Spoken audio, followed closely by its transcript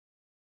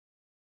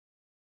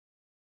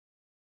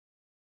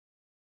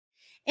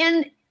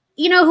And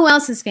you know who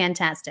else is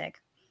fantastic?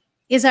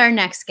 Is our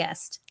next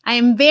guest. I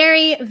am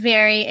very,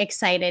 very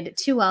excited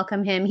to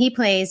welcome him. He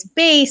plays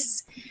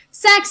bass,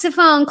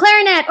 saxophone,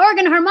 clarinet,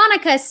 organ,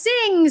 harmonica,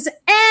 sings,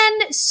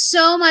 and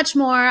so much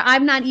more.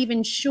 I'm not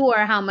even sure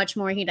how much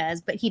more he does,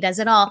 but he does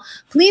it all.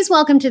 Please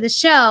welcome to the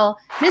show,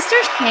 Mr.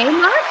 Shea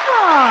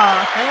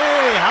Marshall.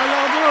 Hey, how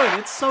y'all doing?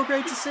 It's so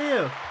great to see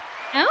you.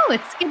 Oh,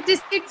 it's good to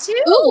see you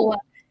too. Ooh,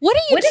 what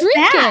are you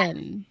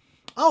drinking?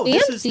 Oh,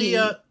 this is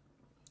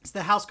it's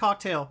the house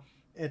cocktail.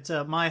 It's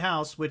my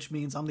house, which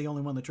means I'm the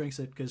only one that drinks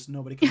it because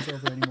nobody comes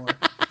over anymore.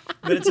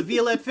 But it's a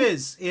Violette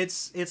Fizz.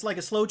 It's like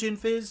a slow gin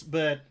fizz,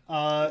 but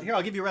here,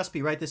 I'll give you a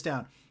recipe. Write this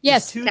down.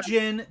 Yes. It's 2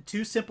 gin,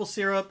 2 simple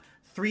syrup,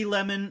 3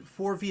 lemon,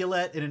 4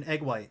 Violette, and an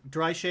egg white.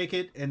 Dry shake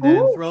it, and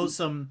then throw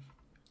some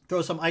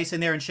ice in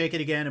there and shake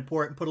it again and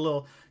pour it and put a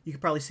little, you can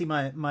probably see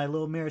my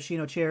little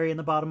maraschino cherry in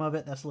the bottom of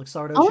it. That's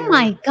Luxardo cherry. Oh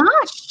my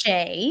gosh,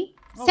 Shay.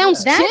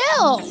 Sounds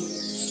chill.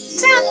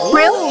 Sounds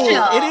real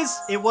chill.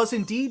 It was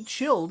indeed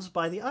chilled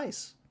by the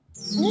ice.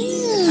 It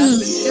has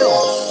been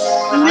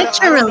chilled.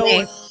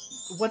 Literally.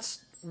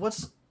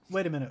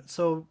 Wait a minute.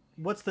 So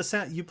what's the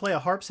sound? You play a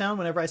harp sound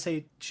whenever I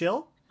say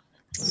chill?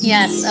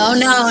 Yes. Oh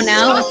no,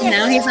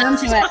 now he's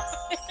onto it.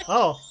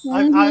 Oh,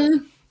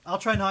 I'll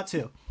try not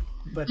to.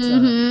 But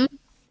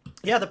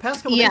yeah, the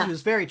past couple days it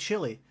was very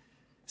chilly.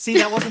 See,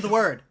 that wasn't the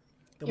word.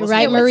 You're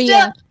right,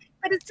 Maria.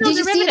 But it's still Did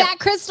you see that,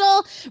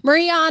 Krystal?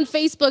 Maria on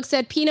Facebook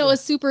said Pinot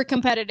is super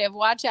competitive.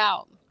 Watch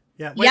out.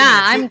 Yeah,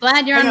 I'm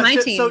glad you're on my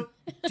team. So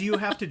do you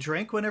have to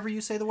drink whenever you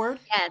say the word?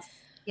 Yes.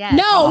 Yes.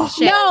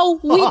 No,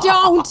 we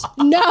don't.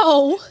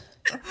 No.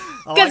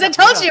 Because I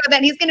told you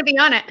that he's going to be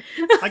on it.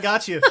 I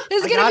got you.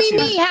 It's going to be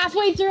me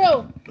halfway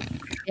through.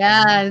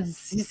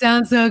 Yes. You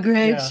sound so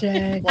great,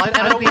 Shay. Well,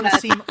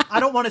 I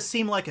don't want to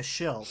seem like a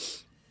shill.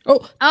 Oh,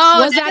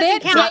 was that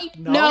it? Count.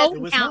 No, it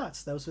was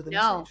not. Those were the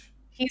message.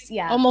 He's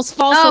almost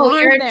false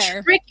alarm you're there.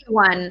 A tricky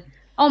one.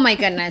 Oh my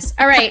goodness.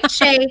 All right,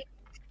 Shay.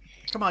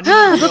 Come on,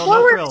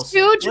 before we're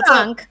too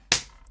drunk,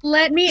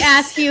 let me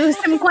ask you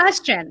some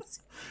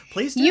questions.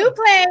 Please do. You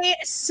play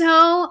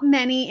so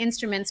many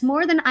instruments,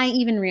 more than I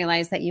even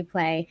realize that you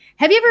play.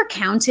 Have you ever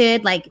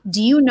counted? Like,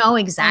 do you know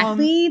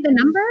exactly the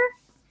number?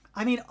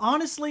 I mean,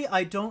 honestly,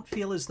 I don't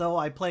feel as though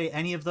I play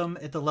any of them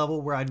at the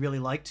level where I'd really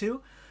like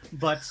to.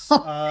 But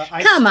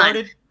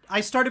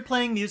I started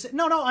playing music.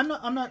 No,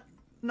 I'm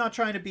not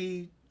trying to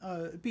be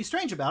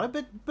strange about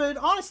it, but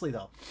honestly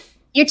though,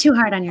 you're too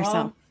hard on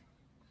yourself.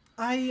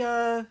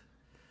 But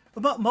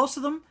most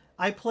of them,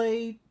 I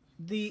play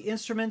the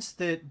instruments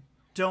that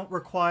don't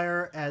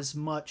require as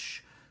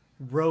much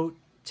rote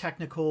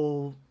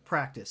technical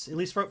practice, at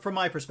least from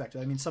my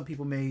perspective. I mean, some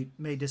people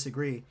may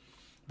disagree,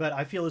 but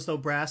I feel as though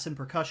brass and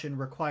percussion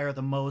require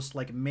the most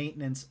like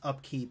maintenance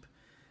upkeep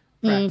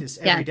practice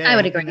every day. I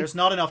would agree. And there's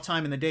not enough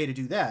time in the day to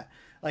do that.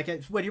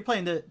 Like when you're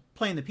playing the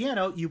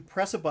piano, you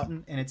press a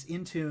button and it's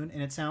in tune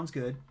and it sounds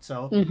good.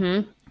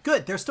 So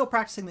good. There's still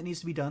practicing that needs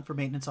to be done for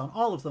maintenance on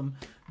all of them,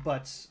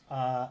 but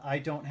I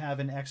don't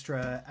have an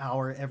extra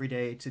hour every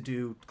day to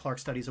do Clark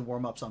studies and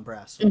warm ups on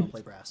brass. So I don't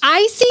play brass.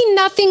 I see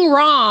nothing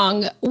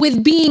wrong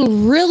with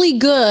being really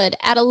good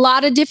at a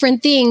lot of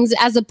different things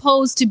as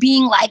opposed to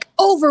being like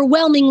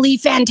overwhelmingly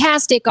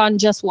fantastic on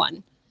just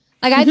one.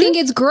 Like I think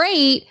it's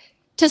great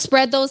to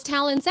spread those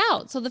talents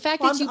out. So the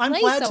fact that you play so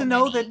I'm glad to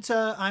know many.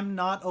 that I'm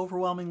not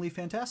overwhelmingly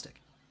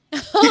fantastic.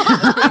 You're so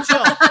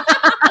chill.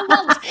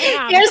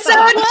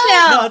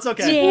 No, it's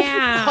okay.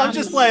 Yeah. I'm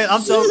just playing.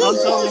 I'm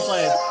totally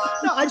playing.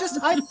 No,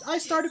 I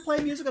started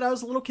playing music when I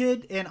was a little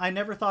kid, and I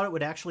never thought it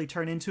would actually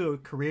turn into a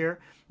career.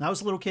 When I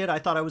was a little kid, I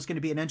thought I was going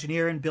to be an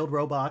engineer and build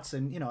robots,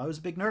 and I was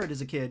a big nerd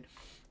as a kid.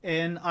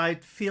 And I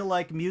feel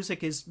like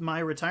music is my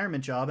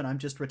retirement job, and I'm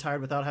just retired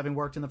without having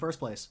worked in the first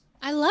place.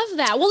 I love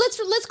that. Well, let's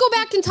go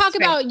back and talk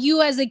about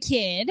you as a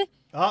kid.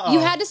 You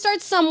had to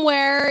start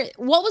somewhere.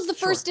 What was the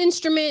first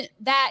instrument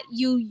that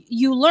you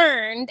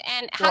learned,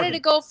 and how did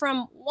it go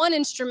from one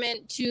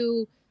instrument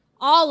to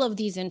all of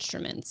these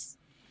instruments?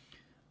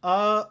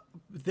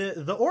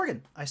 The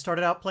organ. I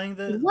started out playing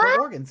the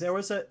organ. There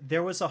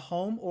was a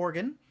home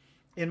organ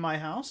in my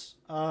house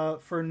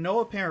for no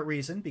apparent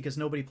reason because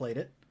nobody played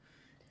it.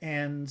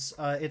 And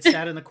it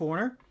sat in the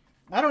corner.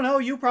 I don't know.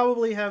 You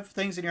probably have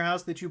things in your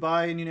house that you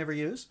buy and you never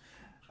use.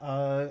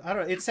 I don't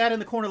know. It sat in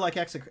the corner like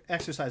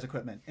exercise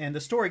equipment. And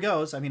the story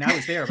goes, I mean, I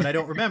was there, but I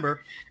don't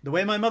remember. The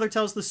way my mother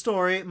tells the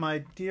story,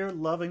 my dear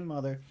loving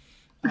mother,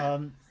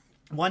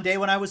 one day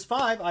when I was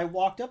 5, I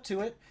walked up to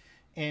it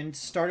and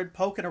started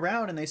poking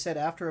around. And they said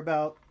after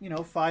about,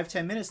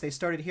 5-10 minutes, they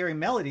started hearing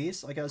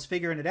melodies. Like I was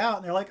figuring it out.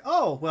 And they're like,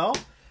 oh, well,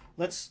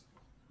 let's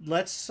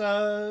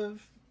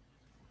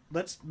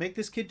make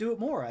this kid do it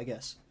more, I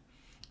guess.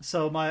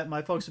 So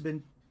my folks have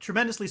been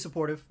tremendously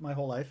supportive my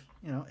whole life,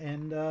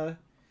 and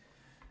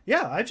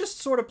I just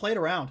sort of played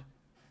around.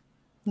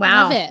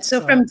 Wow. So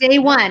from day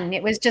one,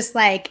 it was just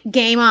like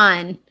game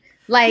on.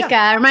 Like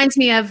reminds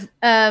me of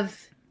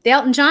the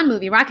Elton John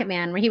movie Rocket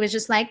Man, where he was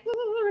just like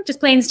just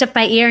playing stuff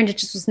by ear, and it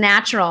just was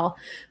natural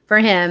for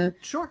him.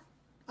 Sure.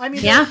 I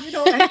mean,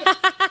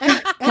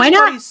 why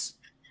not?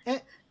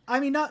 I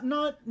mean, not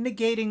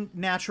negating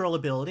natural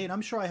ability, and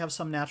I'm sure I have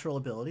some natural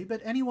ability, but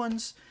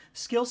anyone's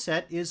skill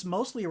set is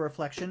mostly a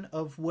reflection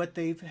of what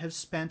they have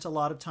spent a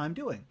lot of time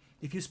doing.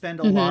 If you spend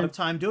a lot of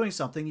time doing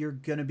something, you're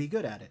going to be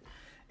good at it.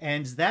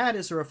 And that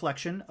is a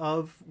reflection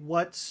of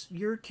what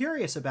you're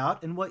curious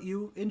about and what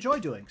you enjoy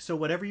doing. So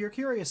whatever you're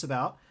curious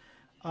about,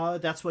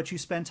 that's what you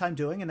spend time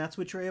doing, and that's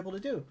what you're able to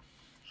do.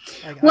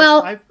 Like,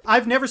 well,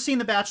 I've never seen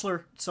The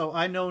Bachelor, so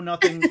I know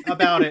nothing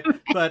about it,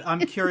 but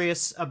I'm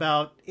curious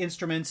about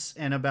instruments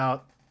and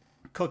about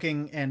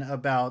cooking and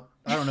about,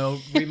 I don't know,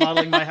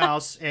 remodeling my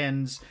house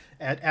and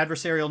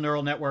adversarial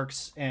neural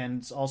networks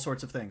and all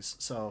sorts of things.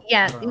 So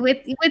yeah,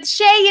 with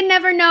Shea, you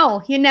never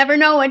know. You never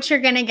know what you're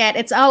going to get.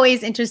 It's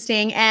always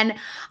interesting and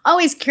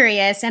always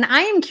curious. And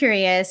I am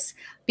curious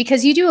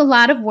because you do a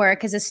lot of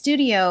work as a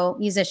studio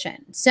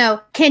musician. So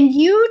can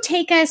you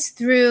take us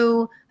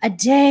through a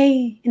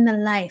day in the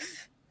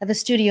life of a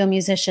studio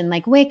musician?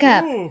 Like wake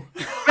up,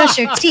 brush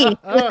your teeth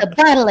with a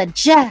bottle of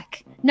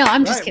Jack. No,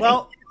 I'm just kidding.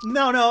 Well,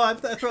 no, I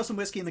throw some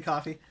whiskey in the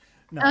coffee.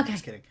 No, I'm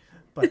just kidding.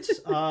 But,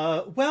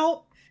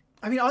 well,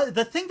 I mean,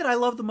 the thing that I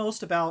love the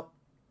most about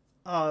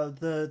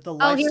the lifestyle.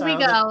 Oh, here we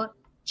go.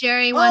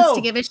 Jerry wants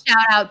to give a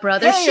shout out,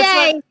 brother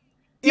Shea.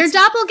 Your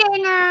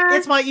doppelganger.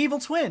 It's my evil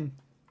twin.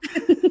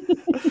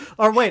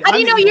 Or wait, how do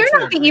you know you're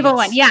not the evil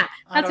one? Yeah,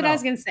 that's what I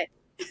was going to say.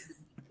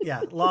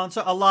 Yeah,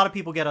 so a lot of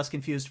people get us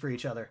confused for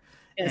each other.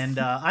 Yes. And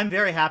I'm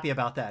very happy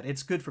about that.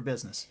 It's good for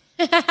business.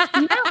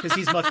 Because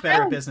he's much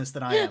better at business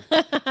than I am.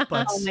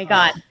 But, oh, my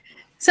God.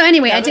 So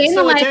anyway, a day in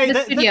the life of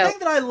the studio. The thing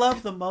that I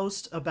love the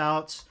most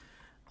about,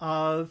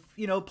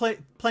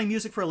 playing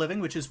music for a living,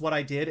 which is what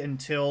I did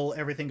until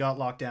everything got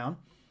locked down,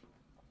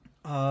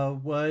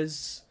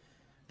 was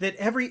that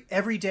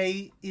every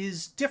day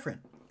is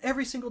different.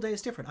 Every single day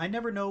is different. I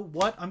never know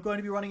what I'm going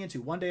to be running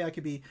into. One day I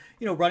could be,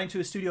 running to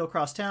a studio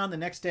across town. The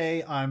next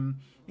day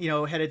I'm,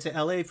 headed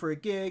to LA for a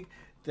gig.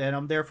 Then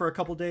I'm there for a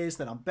couple days.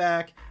 Then I'm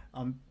back.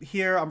 I'm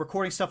here. I'm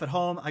recording stuff at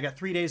home. I got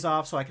 3 days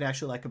off so I can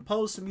actually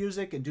compose some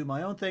music and do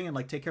my own thing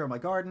and take care of my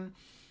garden.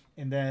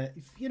 And then,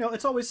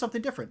 it's always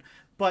something different.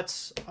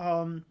 But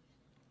I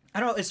don't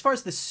know. As far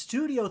as the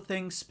studio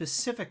thing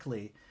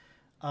specifically,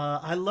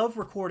 I love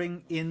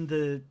recording in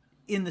the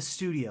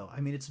studio. I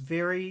mean, it's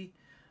very...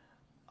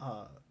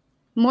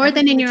 more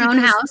than in your own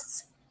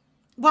house?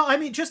 Well, I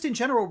mean, just in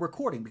general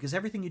recording, because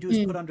everything you do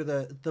is put under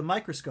the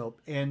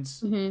microscope. And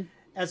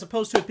as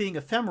opposed to it being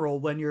ephemeral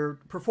when you're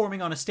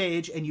performing on a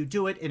stage and you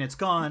do it and it's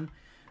gone.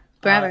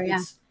 Forever,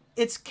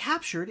 it's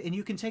captured and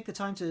you can take the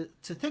time to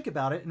think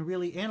about it and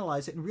really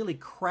analyze it and really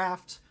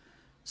craft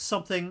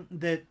something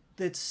that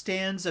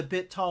stands a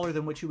bit taller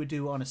than what you would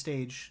do on a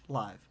stage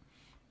live.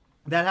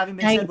 That having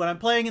been said, when I'm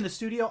playing in the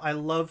studio, I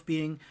love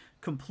being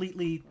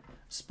completely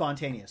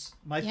spontaneous.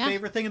 My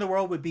favorite thing in the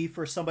world would be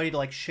for somebody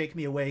to shake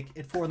me awake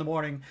at 4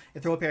 a.m.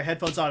 and throw a pair of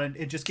headphones on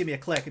and just give me a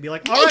click and be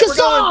like, all right, we're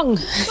going.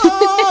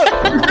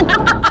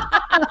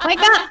 Oh my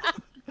God.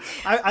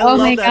 I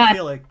love that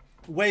feeling.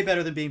 Way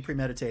better than being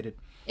premeditated.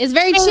 It's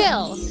very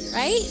chill,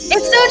 right? It's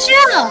so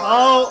chill.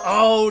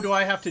 Oh, do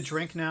I have to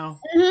drink now?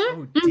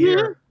 Oh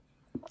dear.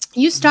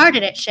 You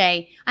started it,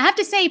 Shea. I have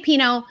to say,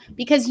 Pino,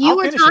 because you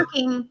were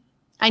talking,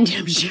 I'm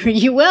sure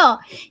you will.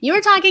 You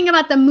were talking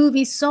about the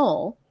movie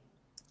Soul.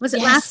 Was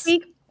it last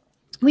week?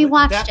 We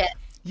watched it.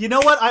 You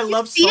know what I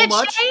love so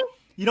much? Shea?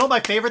 You know what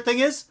my favorite thing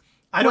is?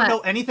 I don't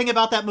know anything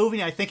about that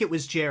movie, and I think it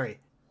was Jerry.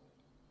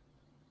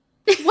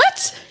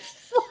 What?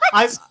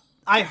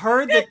 I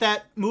heard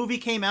that movie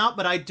came out,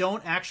 but I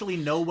don't actually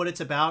know what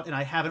it's about, and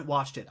I haven't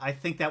watched it. I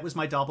think that was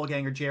my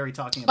doppelganger Jerry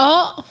talking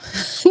about it.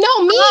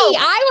 No, me.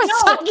 I was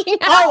talking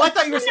about I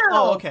thought you were saying...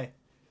 Oh, okay.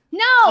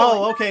 No.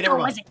 Oh, okay, never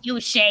mind. It wasn't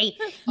you, Shea.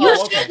 You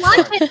should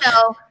watch it,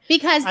 though,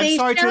 because I'm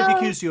sorry to have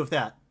accused you of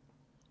that.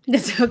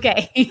 That's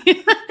okay.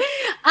 The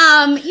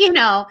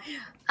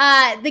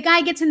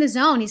guy gets in the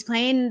zone. He's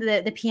playing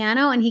the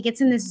piano and he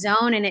gets in this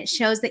zone and it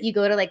shows that you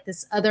go to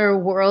this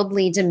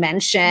otherworldly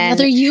dimension.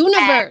 Another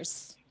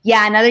universe.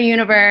 Another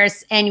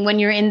universe. And when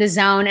you're in the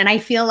zone, and I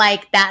feel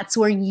like that's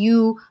where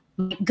you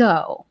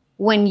go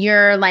when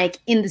you're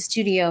in the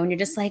studio and you're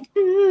just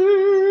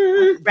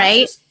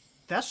right?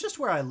 That's just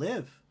where I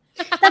live.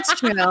 That's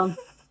true.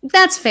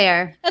 That's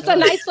fair. That's a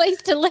nice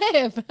place to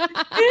live.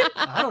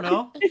 I don't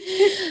know.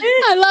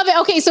 I love it.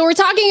 Okay, so we're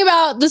talking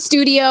about the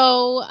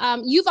studio.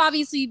 You've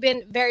obviously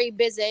been very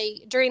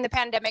busy during the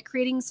pandemic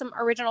creating some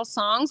original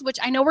songs, which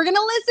I know we're going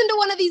to listen to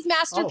one of these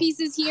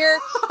masterpieces here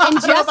in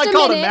just a minute. I don't know if I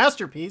call it a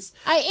masterpiece.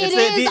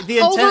 It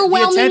is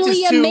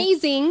overwhelmingly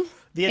amazing.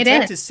 The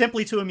intent is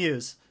simply to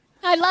amuse.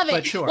 I love it.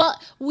 But sure. Well,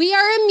 we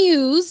are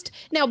amused.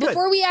 Now,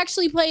 before we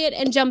actually play it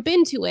and jump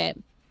into it,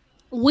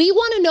 we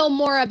want to know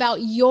more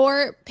about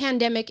your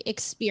pandemic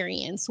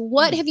experience.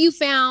 What have you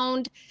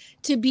found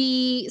to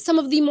be some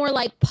of the more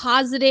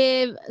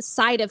positive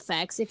side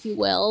effects, if you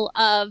will,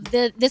 of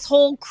this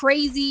whole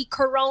crazy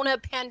corona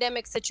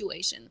pandemic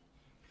situation?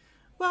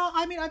 Well,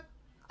 I mean,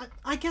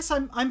 I guess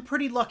I'm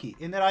pretty lucky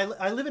in that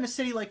I live in a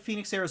city like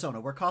Phoenix, Arizona,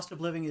 where cost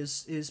of living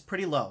is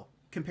pretty low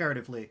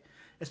comparatively,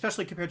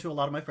 especially compared to a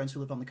lot of my friends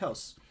who live on the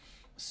coast.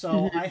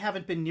 so I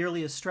haven't been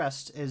nearly as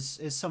stressed as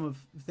some of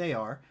they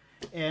are.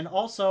 And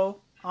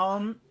also,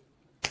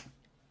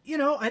 you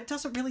know, it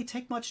doesn't really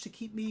take much to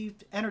keep me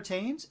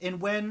entertained. And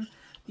when,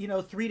 you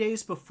know, 3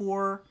 days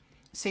before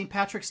St.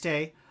 Patrick's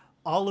Day,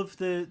 all of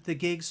the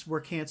gigs were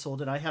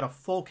canceled, and I had a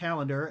full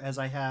calendar, as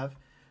I have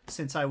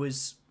since I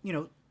was, you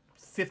know,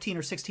 15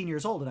 or 16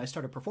 years old, and I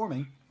started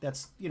performing.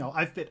 That's, you know,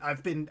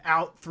 I've been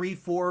out 3,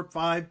 4,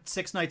 5,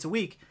 6 nights a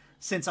week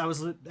since I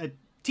was a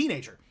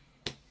teenager.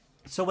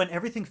 So when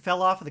everything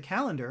fell off of the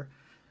calendar,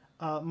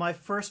 my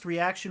first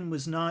reaction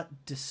was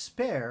not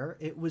despair.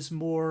 It was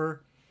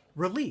more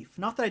relief.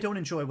 Not that I don't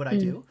enjoy what I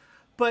do,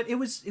 but it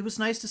was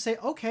nice to say,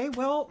 okay,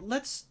 well,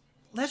 let's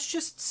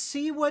just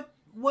see what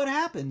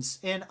happens.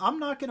 And I'm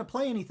not going to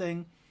play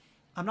anything.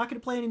 I'm not going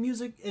to play any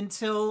music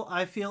until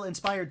I feel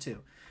inspired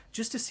to,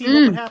 just to see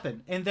what would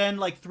happen. And then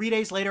like 3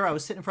 days later, I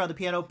was sitting in front of the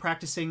piano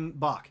practicing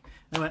Bach.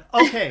 And I went,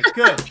 okay,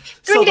 good.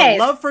 So the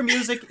love for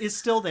music is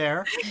still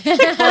there,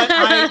 but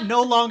I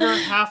no longer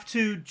have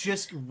to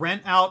just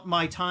rent out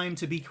my time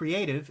to be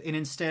creative. And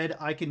instead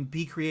I can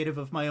be creative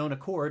of my own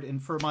accord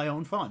and for my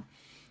own fun.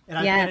 And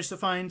I've managed to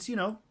find, you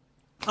know,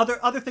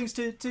 other things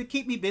to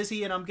keep me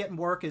busy, and I'm getting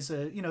work as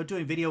you know,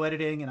 doing video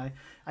editing, and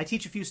I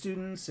teach a few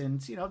students,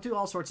 and, you know, do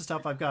all sorts of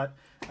stuff. I've got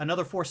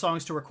another 4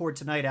 songs to record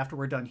tonight after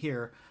we're done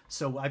here,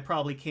 so I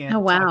probably can't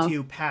talk to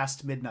you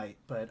past midnight,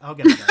 but I'll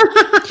get it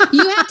done.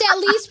 You have to at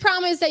least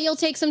promise that you'll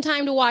take some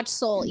time to watch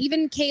Soul.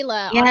 Even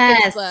Kayla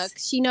on Facebook,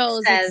 she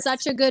knows it's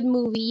such a good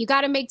movie. You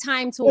got to make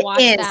time to watch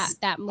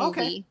that movie.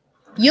 Okay.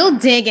 You'll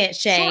dig it,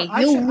 Shea. Sure,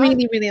 You'll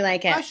really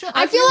like it.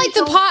 I feel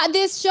like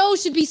this show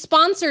should be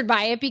sponsored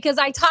by it, because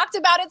I talked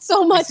about it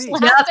so much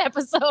last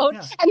episode,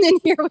 and then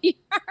here we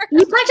are. You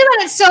talked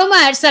about it so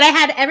much that I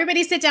had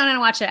everybody sit down and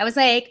watch it. I was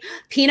like,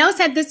 Pino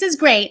said this is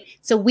great,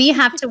 so we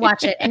have to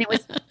watch it, and it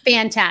was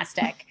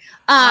fantastic.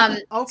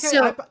 Okay,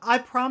 so I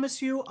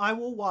promise you I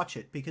will watch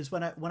it, because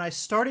when I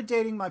started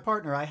dating my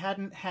partner, I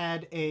hadn't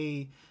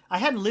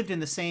lived in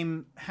the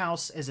same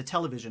house as a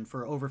television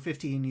for over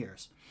 15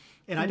 years.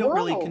 And I don't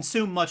really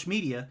consume much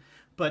media,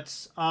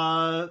 but,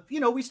 you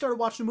know, we started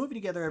watching a movie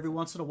together every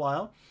once in a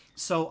while.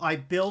 So I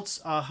built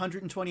a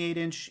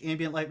 128-inch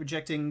ambient light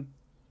rejecting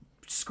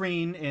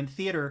screen and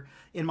theater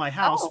in my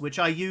house, which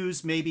I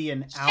use maybe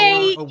an hour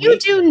a week. You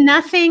do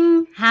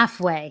nothing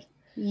halfway.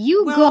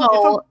 You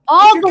go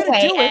all the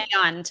way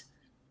beyond.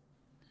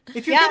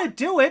 If you're going to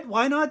do it,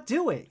 why not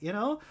do it, you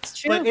know? It's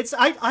true. But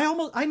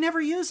I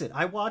never use it.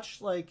 I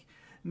watch like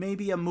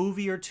maybe a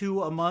movie or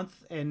 2 a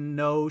month and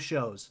no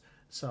shows.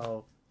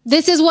 So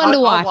this is one to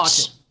watch. I'll watch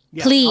it.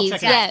 Yeah,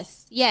 please.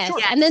 Yes.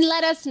 Sure. And then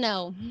let us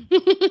know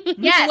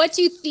what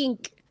you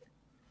think.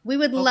 We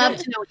would love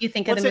to know what you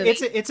think of the movie.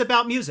 It's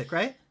about music,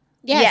 right?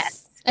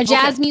 Yes. A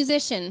jazz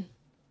musician.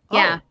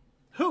 Yeah.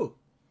 Who?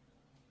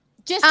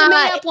 Just a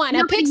made-up one,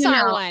 a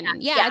Pixar one.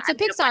 Yeah, it's a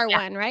Pixar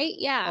one, right?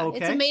 Yeah,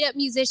 it's a made-up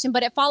musician,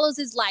 but it follows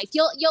his life.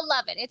 You'll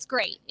love it. It's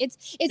great.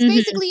 It's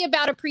basically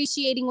about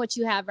appreciating what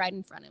you have right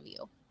in front of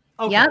you.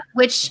 Okay. Yep,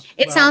 which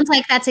sounds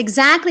like that's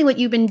exactly what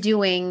you've been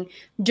doing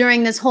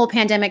during this whole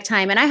pandemic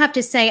time. And I have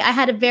to say, I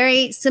had a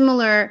very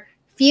similar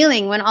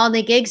feeling when all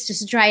the gigs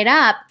just dried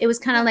up. It was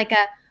kind of like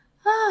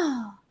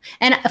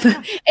and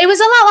it was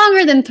a lot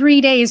longer than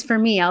 3 days for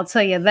me, I'll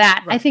tell you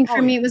that. Right. I think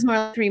for me, it was more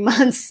like 3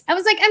 months. I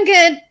was like, I'm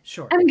good.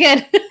 Sure. I'm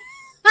good.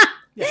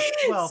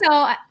 Well. So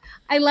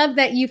I love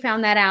that you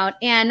found that out.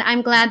 And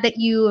I'm glad that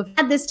you have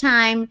had this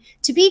time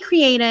to be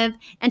creative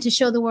and to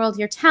show the world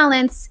your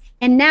talents.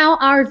 And now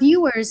our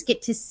viewers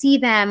get to see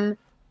them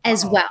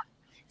as well.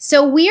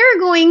 So we are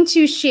going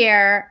to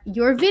share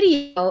your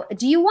video.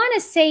 Do you want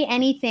to say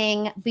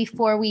anything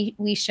before we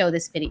show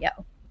this video?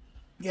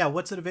 Yeah,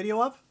 what's it a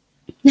video of?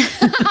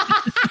 It's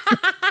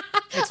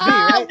me,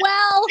 right?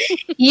 Well,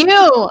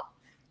 you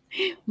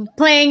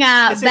playing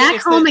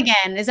Back Home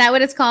Again. Is that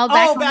what it's called?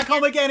 Back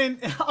Home Again.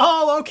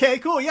 Okay,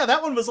 cool. Yeah,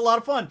 that one was a lot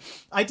of fun.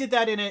 I did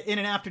that in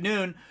an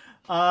afternoon.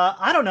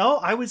 I don't know.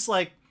 I was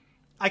like,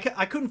 I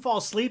couldn't fall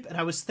asleep, and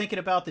I was thinking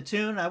about the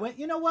tune. And I went,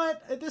 you know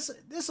what?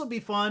 This will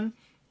be fun,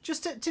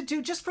 just to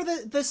do, just for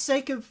the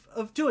sake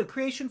of doing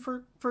creation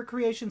for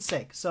creation's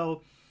sake.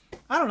 So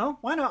I don't know,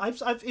 why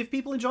not? If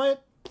people enjoy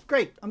it,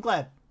 great. I'm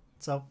glad.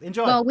 So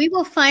enjoy. Well, we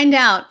will find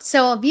out.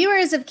 So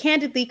viewers of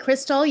Candidly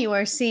Krystal, you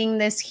are seeing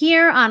this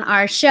here on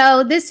our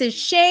show. This is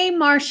Shea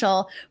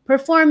Marshall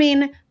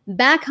performing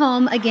Back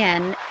Home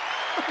Again,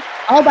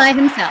 all by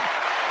himself.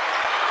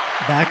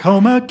 Back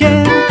home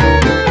again,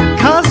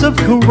 'cause of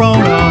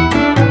Corona,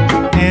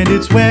 and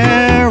it's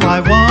where I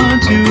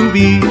want to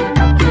be.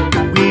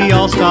 We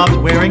all stopped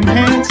wearing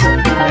pants,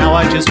 now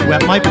I just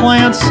wet my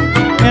plants,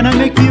 and I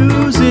make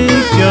music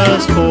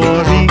just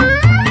for me.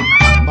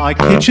 My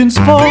kitchen's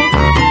full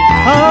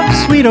of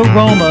sweet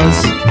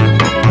aromas,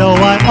 though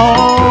I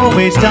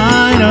always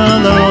dine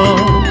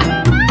alone.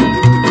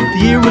 The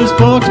year was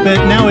booked,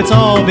 but now it's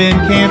all been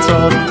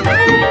canceled.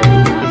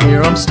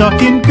 Here I'm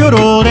stuck in good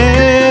old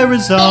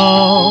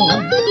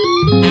Arizona.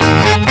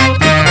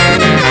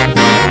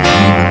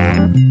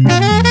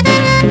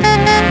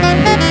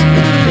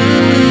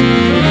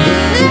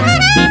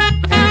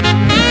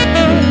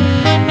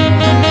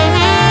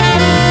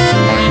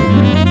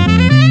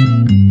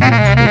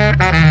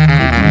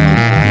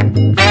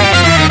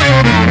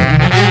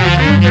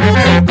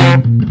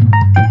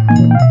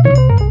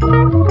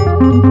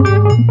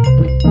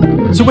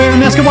 So wear a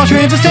mask and wash your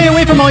hands and stay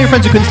away from all your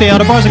friends who couldn't stay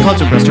out of bars and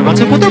clubs and restaurants.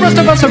 And put the rest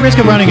of us at risk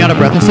of running out of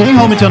breath and staying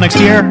home until next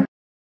year.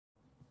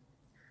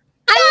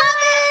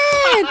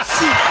 I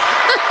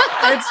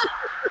love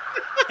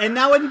it! And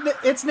now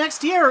it's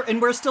next year,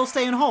 and we're still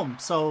staying home.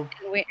 So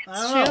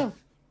it's true.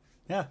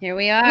 Yeah, here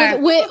we are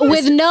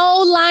with no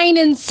line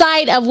in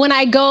sight of when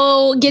I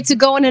get to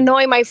go and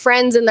annoy my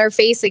friends in their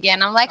face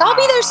again. I'm like, I'll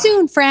be there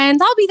soon,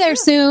 friends. I'll be there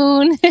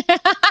soon.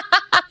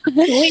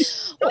 we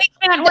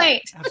can't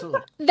wait. Absolutely.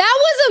 That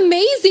was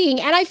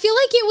amazing, and I feel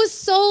like it was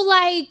so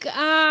like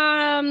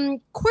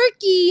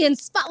quirky and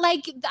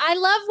like I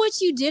love what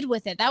you did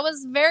with it. That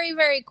was very,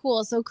 very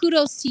cool. So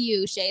kudos to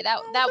you, Shea.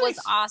 That was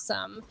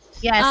awesome.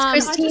 Yes,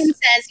 Christine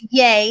says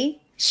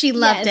yay. She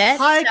loved it.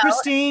 Hi,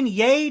 Christine.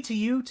 Yay to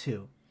you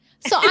too.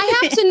 So I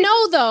have to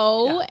know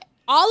though,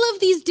 all of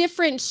these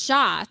different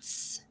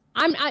shots.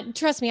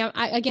 Trust me.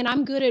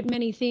 I'm good at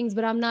many things,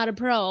 but I'm not a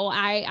pro.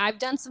 I've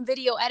done some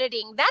video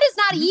editing. That is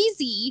not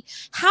easy.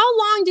 How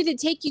long did it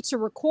take you to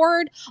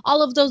record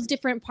all of those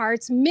different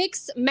parts,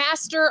 mix,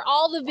 master,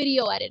 all the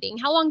video editing?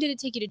 How long did it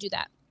take you to do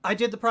that? I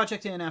did the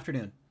project in an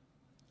afternoon.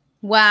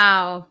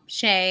 Wow,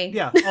 Shea.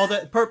 Yeah, all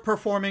the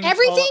performing.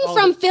 Everything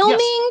from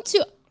filming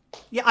to.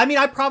 Yeah, I mean,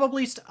 I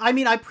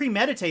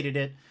premeditated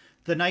it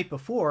the night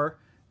before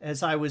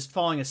as I was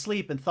falling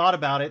asleep and thought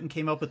about it and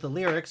came up with the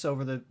lyrics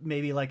over the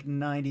maybe like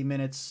 90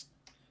 minutes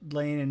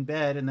laying in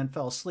bed and then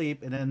fell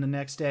asleep. And then the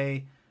next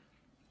day,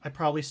 I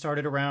probably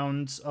started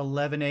around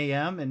 11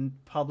 a.m. and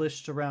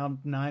published around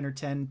 9 or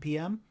 10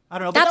 p.m. I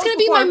don't know. That's going to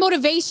be my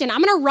motivation.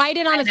 I'm going to write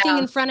it on a thing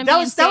in front of me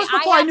and say, that was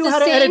before I knew how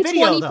to edit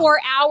video, 24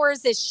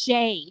 hours as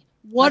Shea.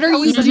 What are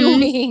you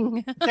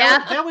doing?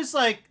 That was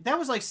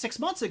like 6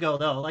 months ago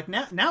though. Like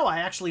now I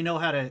actually know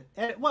how to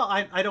edit. Well,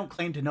 I don't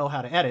claim to know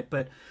how to edit,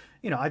 but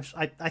you know,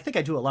 I think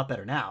I do a lot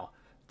better now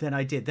than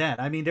I did then.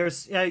 I mean,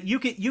 there's you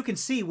can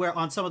see where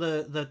on some of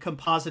the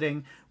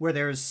compositing where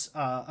there's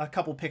a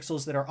couple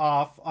pixels that are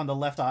off on the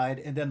left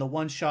eye, and then the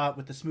one shot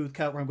with the smooth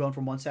cut where I'm going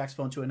from one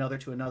saxophone to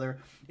another.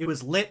 It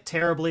was lit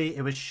terribly.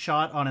 It was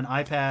shot on an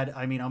iPad.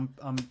 I mean, I'm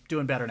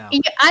doing better now.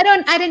 I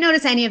didn't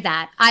notice any of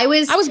that. I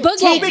was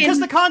boogieing because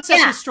the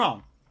concept is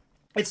strong.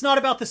 It's not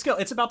about the skill.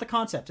 It's about the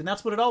concept, and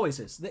that's what it always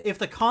is. If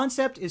the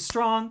concept is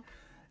strong,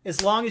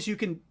 as long as you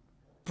can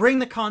bring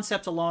the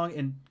concept along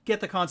and get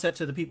the concept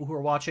to the people who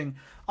are watching,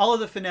 all of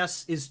the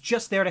finesse is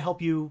just there to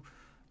help you,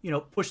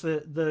 push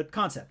the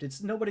concept.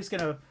 It's nobody's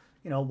gonna,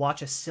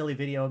 watch a silly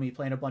video of me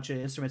playing a bunch of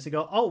instruments and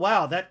go, oh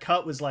wow, that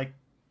cut was like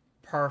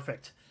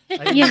perfect. I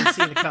didn't even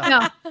see the cut.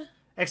 No.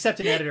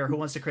 Except an editor who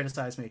wants to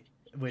criticize me,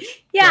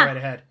 which go right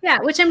ahead. Yeah,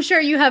 which I'm sure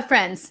you have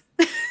friends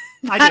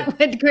that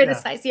would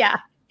criticize. Yeah,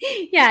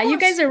 you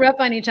guys are rough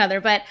on each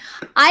other, but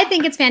I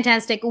think it's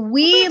fantastic.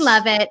 We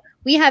love it.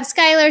 We have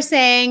Skylar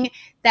saying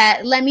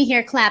that let me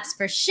hear claps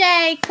for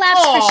Shea.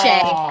 Claps for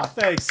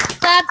Shea. Thanks.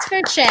 Claps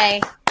for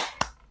Shea.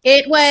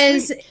 It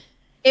was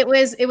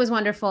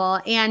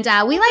wonderful. And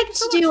we like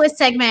to do a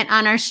segment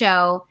on our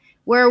show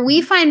where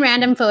we find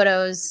random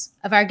photos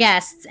of our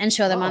guests and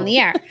show them on the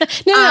air.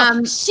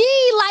 No,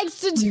 she likes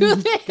to do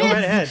this. Go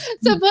right ahead.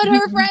 To put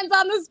her friends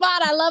on the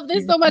spot. I love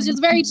this so much. It's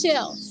very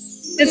chill.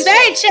 It's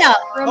very chill.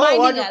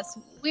 Reminding us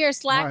we are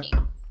slacking.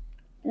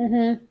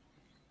 All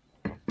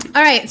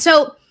right.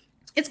 So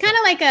it's kind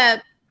of like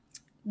a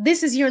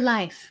this is your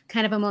life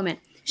kind of a moment.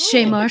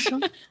 Shea Marshall,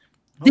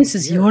 this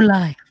is your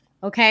life.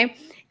 Okay.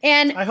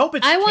 And I hope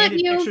it's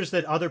candid pictures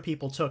that other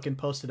people took and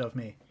posted of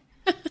me.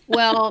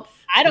 Well,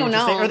 I don't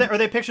know. Are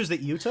they pictures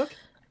that you took?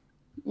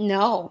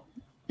 No.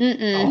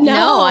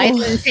 No, I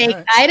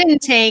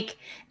didn't take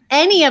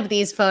any of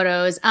these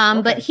photos.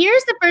 But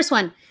here's the first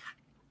one.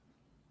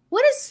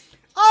 What is?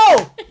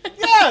 Oh,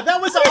 yeah, that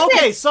was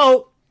okay.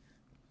 So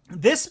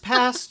this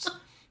past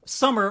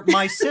summer,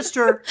 my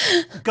sister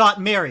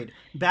got married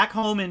back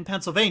home in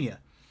Pennsylvania,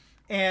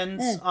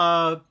 and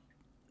I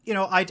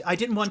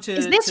didn't want to.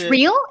 Is this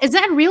real? Is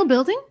that a real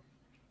building?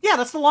 Yeah,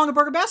 that's the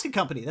Longaberger Basket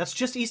Company. That's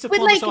just east of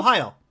Columbus,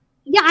 Ohio.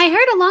 Yeah, I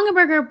heard of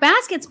Longaberger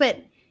Baskets,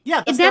 but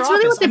yeah, that's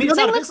really what the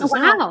building looks like.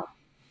 Wow.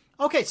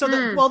 Okay, so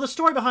the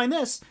story behind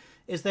this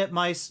is that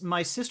my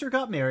sister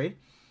got married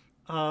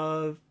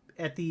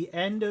at the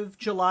end of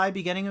July,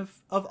 beginning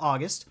of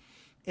August,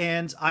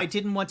 and I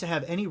didn't want to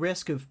have any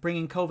risk of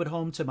bringing COVID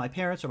home to my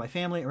parents or my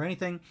family or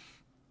anything.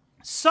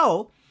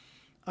 So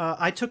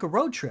I took a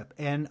road trip,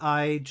 and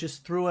I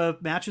just threw a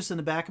mattress in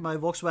the back of my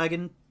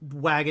Volkswagen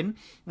wagon,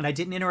 and I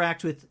didn't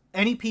interact with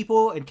any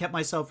people and kept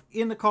myself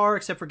in the car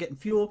except for getting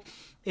fuel,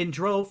 and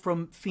drove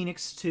from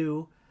Phoenix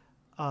to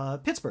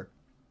Pittsburgh.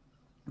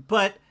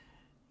 But,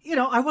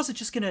 I wasn't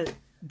just going to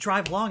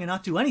drive along and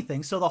not do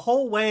anything. So the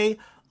whole way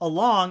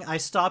along, I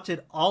stopped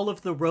at all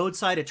of the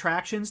roadside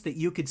attractions that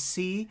you could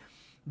see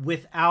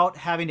without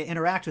having to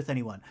interact with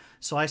anyone.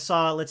 So I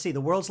saw, let's see, the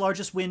world's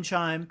largest wind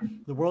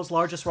chime, the world's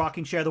largest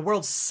rocking chair, the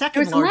world's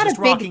second largest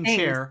rocking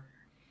chair.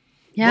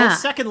 Yeah.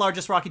 World's second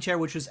largest rocking chair,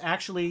 which was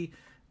actually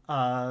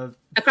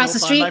across the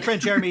street. My friend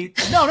Jeremy.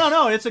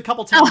 No. It's a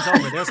couple towns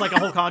over. There's like a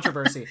whole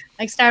controversy.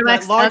 Like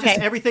Starbucks. The largest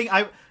everything.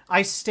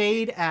 I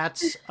stayed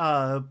at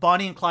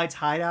Bonnie and Clyde's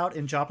hideout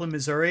in Joplin,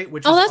 Missouri,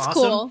 which is that's awesome.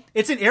 Cool.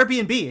 It's an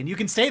Airbnb, and you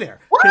can stay there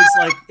because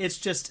like it's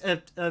just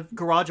a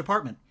garage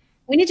apartment.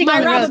 We need to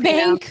go rob a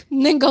bank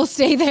and then go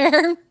stay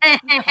there.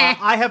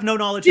 I have no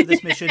knowledge of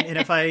this mission, and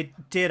if I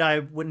did, I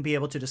wouldn't be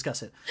able to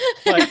discuss it.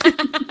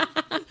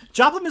 But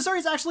Joplin, Missouri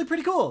is actually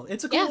pretty cool.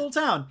 It's a cool little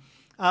town.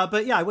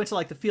 But yeah, I went to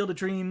like the Field of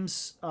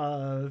Dreams,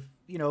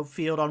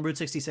 field on Route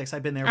 66.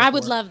 I've been there before. I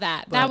would love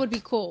that. That would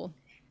be cool.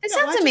 It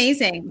sounds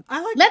amazing.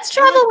 Let's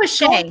travel with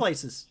Shea.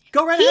 Places.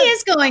 Go right ahead. He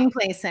is going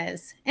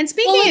places. And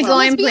speaking of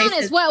going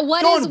places,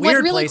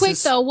 honest, quick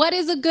though, what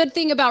is a good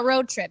thing about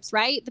road trips,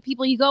 right? The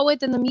people you go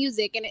with and the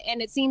music,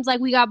 and it seems like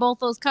we got both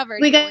those covered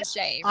with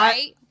Shea,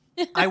 right?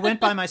 I went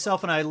by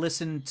myself and I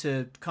listened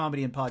to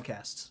comedy and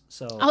podcasts.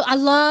 So I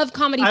love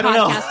comedy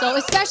podcasts, though,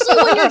 especially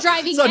when you're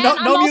driving. So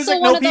no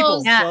music, no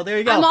people. Yeah. So there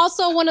you go. I'm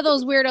also one of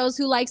those weirdos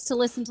who likes to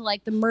listen to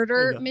like the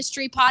murder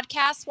mystery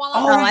podcasts while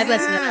I'm I've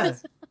listened to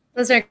those.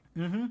 Those are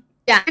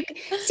yeah.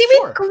 See,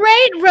 we're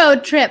great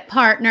road trip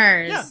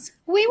partners. Yeah.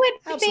 We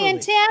would be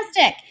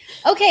fantastic.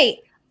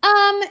 Okay.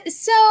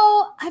 So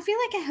I feel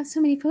like I have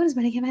so many photos,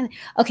 but I can't find them.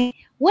 Okay.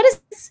 What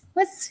is this?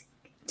 Let's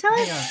tell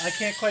us. Yeah, I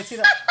can't quite see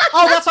that.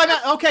 Oh, that's my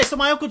mask. Okay, so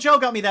my Uncle Joe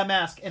got me that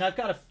mask, and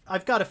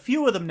I've got a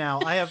few of them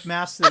now. I have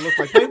masks that look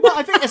like. Well,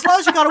 I think as long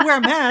as you got to wear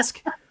a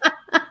mask.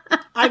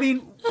 I mean,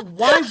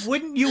 why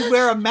wouldn't you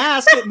wear a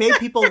mask that made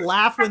people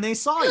laugh when they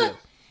saw you?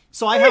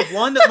 So I have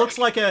one that looks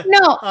like a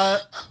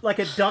like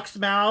a duck's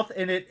mouth,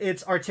 and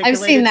it's articulated.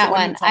 I've seen that so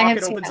one. I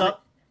have seen that one.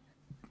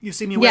 You've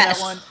seen me wear that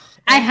one?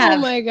 I have.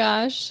 Oh my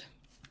gosh.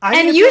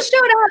 And you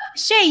showed up,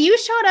 Shea, you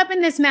showed up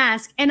in this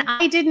mask, and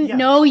I didn't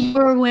know you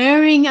were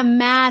wearing a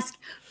mask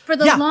for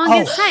the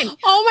longest time.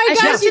 Oh my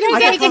gosh, you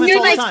guys are you're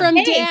like from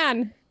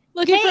Dan.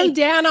 Looking from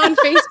Dan on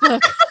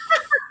Facebook.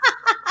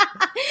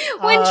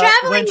 When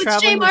traveling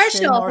with Shea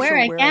Marshall, wear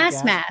a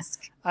gas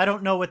mask. I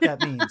don't know what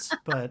that means,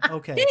 but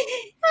okay.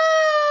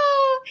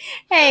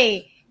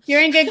 Hey,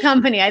 you're in good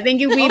company. I think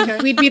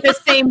we'd be the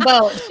same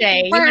boat,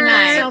 Shea. You and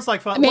I. Sounds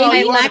like fun. Well,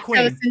 my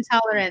lactose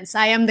intolerance.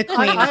 I am the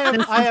queen. I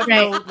have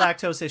no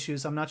lactose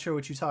issues. I'm not sure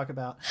what you talk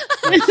about.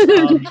 But,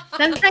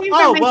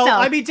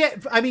 I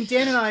mean,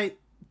 Dan and I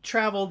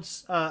traveled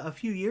a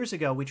few years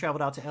ago. We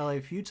traveled out to LA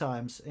a few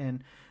times,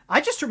 and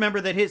I just remember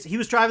that he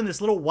was driving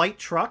this little white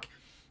truck.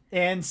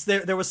 And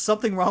there was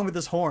something wrong with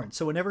his horn.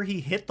 So whenever he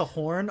hit the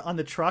horn on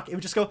the truck, it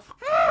would just go.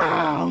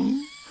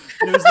 And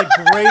it was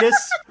the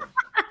greatest,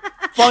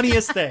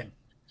 funniest thing.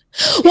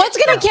 What's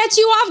going to catch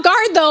you off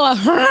guard, though?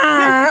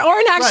 Or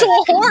an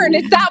actual horn.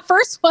 It's that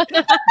first one.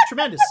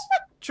 Tremendous.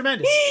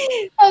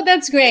 Oh,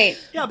 that's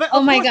great. Yeah, but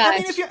oh my gosh.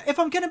 I mean, if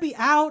I'm going to be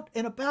out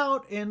and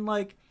about and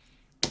like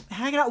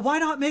hanging out, why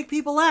not make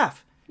people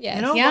laugh? Yeah.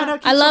 You know? Why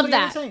not keep I love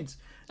that. Entertained?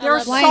 There are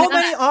so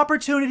many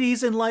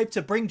opportunities in life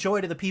to bring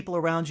joy to the people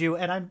around you,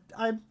 and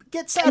I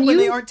get sad when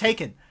they aren't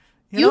taken.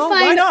 You know?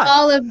 Find why not?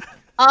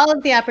 all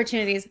of the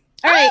opportunities.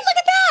 All right, look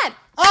at that.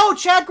 Oh,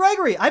 Chad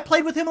Gregory! I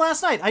played with him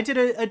last night. I did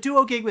a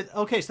duo gig with.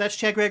 Okay, so that's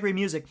Chad Gregory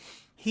Music.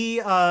 He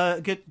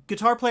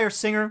guitar player,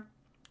 singer,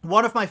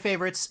 one of my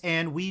favorites,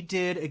 and we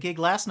did a gig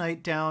last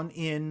night down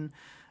in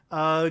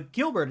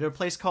Gilbert at a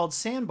place called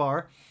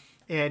Sandbar.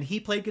 And he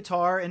played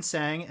guitar and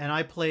sang, and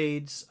I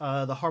played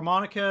the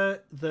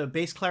harmonica, the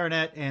bass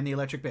clarinet, and the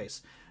electric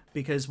bass.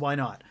 Because why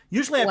not?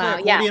 Usually I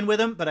play accordion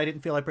with him, but I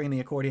didn't feel like bringing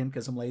the accordion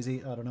because I'm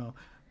lazy. I don't know.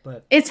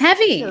 But it's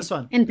heavy. Yeah, it's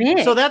fun. And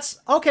big. So that's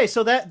okay.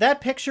 So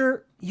that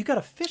picture, you got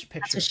a fish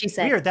picture. That's what she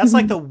said. Weird. That's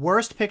like the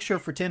worst picture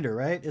for Tinder,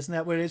 right? Isn't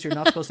that what it is? You're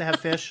not supposed to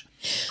have fish.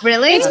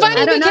 Really? It's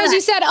funny because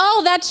you said,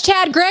 "Oh, that's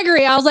Chad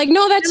Gregory." I was like,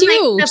 "No, that's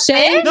you,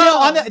 Shea."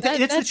 No,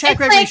 it's the Chad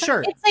Gregory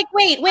shirt. It's like,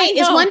 wait,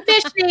 is one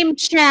fish named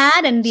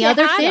Chad and the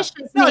other fish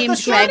is named the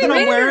shirt Gregory? that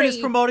I'm wearing is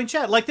promoting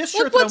Chad. Like this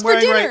shirt that I'm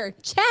wearing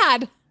right.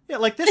 Chad. Yeah,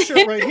 like this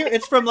shirt right here.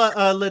 It's from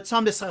Le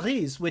Temps de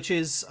Cerise, which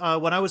is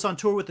when I was on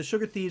tour with the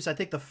Sugar Thieves. I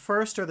think the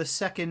first or the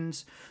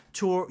second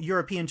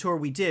European tour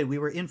we did. We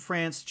were in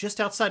France,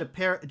 just outside of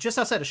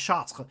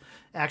Chartres,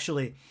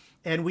 actually,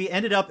 and we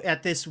ended up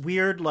at this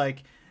weird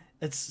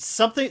it's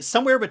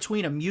somewhere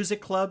between a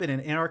music club and an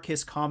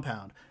anarchist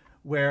compound,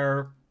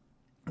 where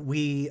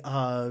we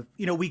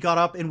we got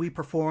up and we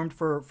performed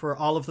for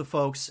all of the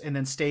folks, and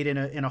then stayed in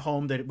a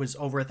home that was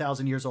over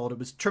 1,000 years old. It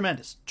was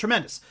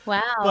tremendous.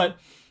 Wow. But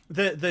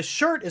the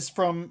shirt is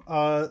from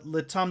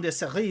Le Temps de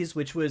Cerise,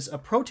 which was a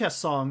protest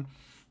song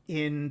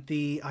in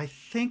the, I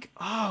think,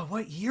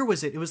 what year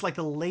was it? It was like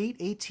the late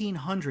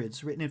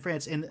 1800s, written in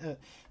France. And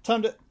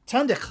Temps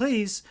de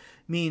Cerise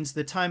means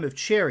the time of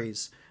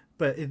cherries,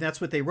 but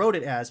that's what they wrote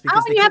it as,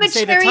 because they couldn't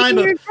say the time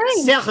of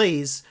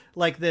cerise,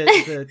 like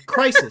the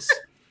crisis.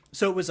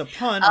 So it was a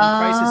pun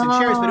on crisis and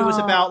cherries, but it was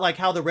about like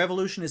how the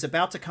revolution is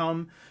about to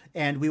come,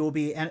 and we will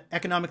be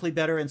economically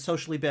better and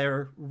socially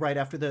better right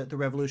after the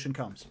revolution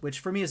comes,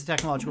 which for me is a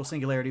technological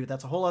singularity, but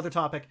that's a whole other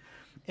topic.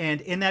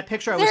 And in that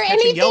picture, I was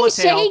catching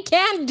Yellowtail. Shea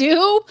can't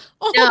do?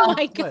 Oh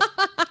my God.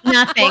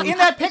 Nothing. Well, in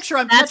that picture,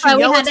 I'm That's catching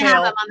why we Yellowtail. had to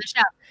have him on the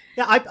show.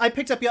 Yeah, I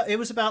picked up. It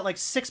was about like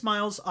 6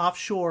 miles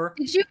offshore.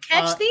 Did you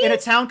catch these? In a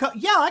town called?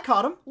 Yeah, I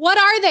caught them. What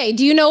are they?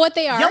 Do you know what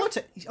they are?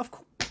 Yellowtail. Of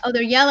course. Oh,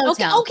 they're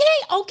yellowtail. Okay.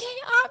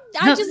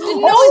 I just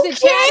didn't know. Is it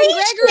Chad and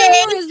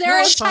Gregory? Or is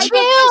there a type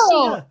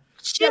of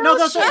fishing? Yeah, no,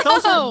 those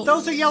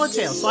are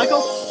yellowtails. So I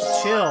go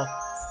chill.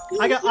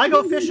 I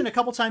go fishing a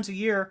couple times a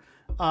year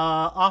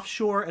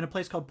offshore in a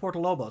place called Porto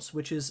Lobos,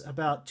 which is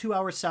about 2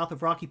 hours south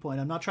of Rocky Point.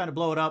 I'm not trying to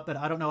blow it up, but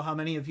I don't know how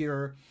many of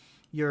your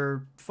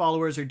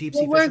followers are deep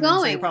sea fishermen.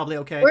 So you're probably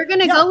okay. We're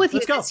gonna go with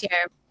you this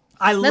year.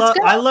 I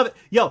love it.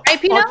 Yo,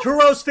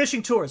 Arturo's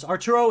fishing tours.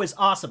 Arturo is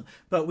awesome,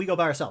 but we go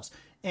by ourselves.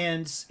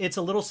 And it's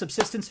a little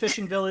subsistence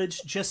fishing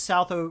village just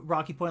south of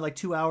Rocky Point, like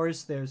 2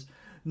 hours. There's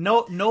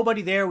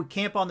nobody there. We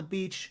camp on the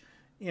beach,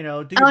 do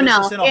your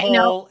business in a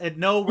hole, and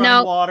no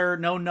running water,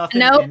 no nothing.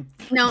 No.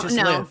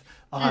 Live.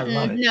 Oh, I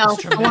love it. No,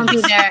 I won't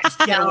be there. Just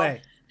get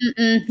away.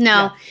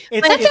 No.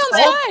 Yeah. That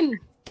sounds fun.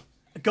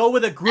 Go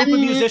with a group of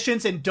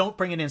musicians and don't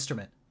bring an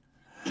instrument.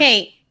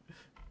 Okay.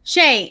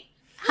 Shay,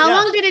 how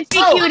long did it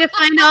take you to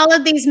find all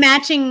of these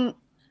matching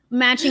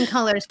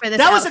colors for this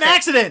That was an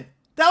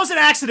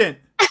accident.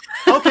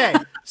 Okay.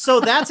 So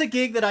that's a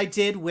gig that I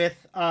did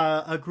with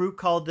a group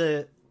called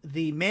the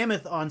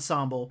Mammoth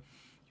Ensemble.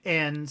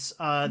 And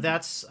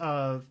that's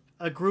a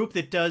group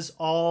that does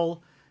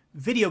all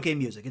video game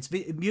music. It's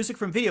music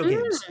from video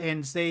games.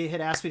 And they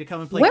had asked me to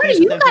come and play. Where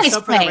do you guys play?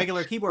 For the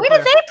regular keyboard Where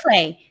do they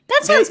play?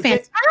 That sounds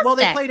fantastic. Well,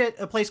 they played at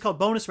a place called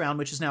Bonus Round,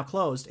 which is now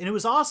closed. And it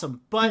was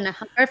awesome. But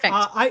perfect.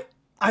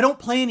 I don't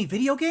play any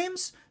video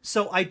games,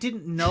 so I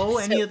didn't know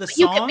any of the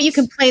songs. You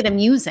can play the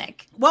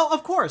music. Well,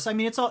 of course. I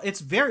mean,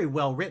 it's very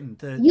well written.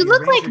 You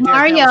look like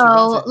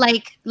Mario,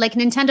 like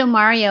Nintendo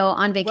Mario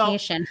on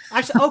vacation. Well,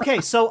 actually,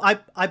 okay, so I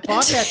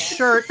bought that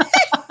shirt.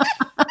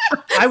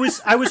 I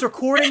was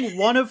recording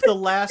one of the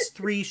last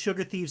 3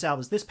 Sugar Thieves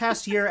albums. This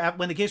past year,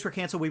 when the gigs were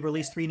canceled, we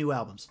released 3 new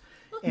albums.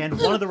 And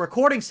one of the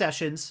recording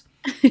sessions,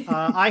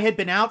 I had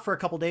been out for a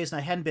couple days and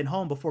I hadn't been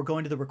home before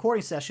going to the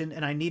recording session,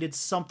 and I needed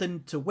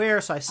something to wear,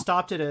 so I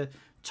stopped at a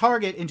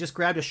Target and just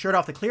grabbed a shirt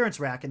off the clearance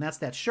rack, and that's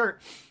that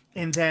shirt.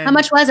 And then how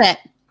much was it?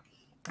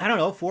 I don't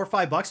know, $4 or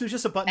 $5. It was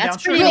just a button-down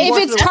shirt.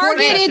 If it's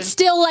Target, it's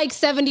still like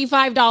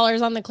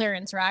 $75 on the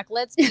clearance rack.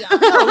 Let's be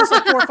honest. No, it's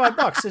like $4 or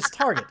 $5. It's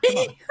Target. Come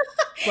on.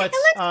 But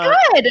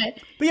good.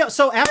 But yeah,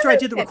 so after I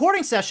did the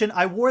recording session,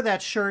 I wore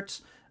that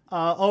shirt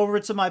over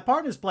to my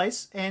partner's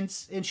place, and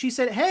she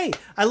said, "Hey,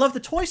 I love the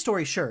Toy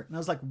Story shirt." And I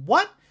was like,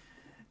 "What?"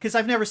 Because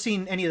I've never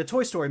seen any of the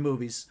Toy Story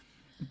movies.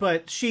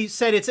 But she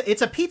said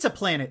it's a Pizza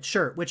Planet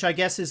shirt, which I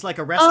guess is like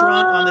a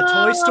restaurant on the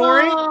Toy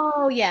Story.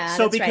 Oh yeah.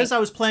 So because I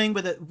was playing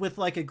with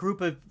like a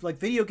group of like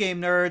video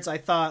game nerds, I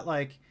thought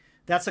like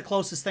that's the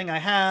closest thing I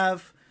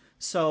have.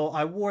 So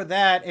I wore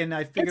that, and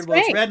I figured, well,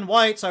 it's red and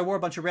white, so I wore a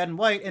bunch of red and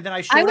white, and then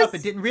I showed up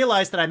and didn't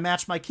realize that I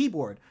matched my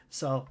keyboard.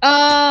 So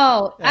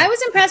I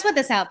was impressed with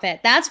this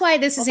outfit. That's why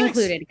this is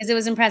included, because it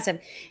was impressive.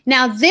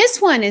 Now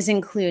this one is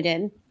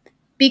included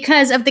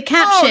because of the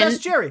caption. Oh, that's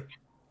Jerry.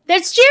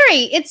 That's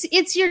Jerry.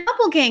 It's your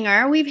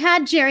doppelganger. We've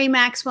had Jerry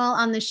Maxwell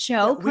on the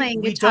show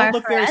playing guitar. We don't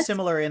look very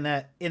similar in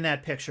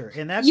that picture.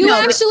 In that you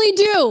actually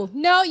do.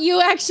 No,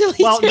 you actually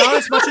do. Well, not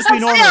as much as we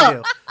normally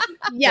do.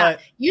 Yeah,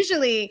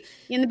 usually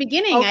in the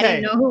beginning I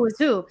didn't know who was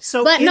who.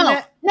 So but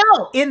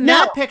in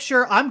that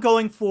picture, I'm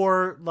going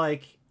for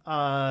like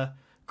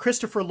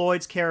Christopher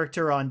Lloyd's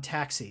character on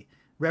Taxi,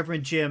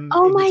 Reverend Jim.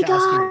 Oh my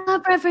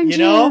God, Reverend Jim.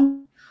 You know?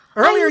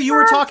 Earlier you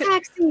were talking.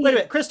 Taxi. Wait a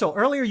minute, Krystal.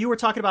 Earlier you were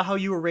talking about how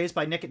you were raised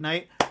by Nick at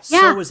Night.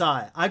 So was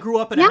I. I grew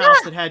up in a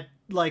house that had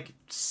like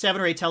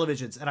 7 or 8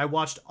 televisions, and I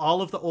watched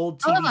all of the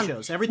old TV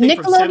shows. Everything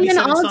from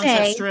 77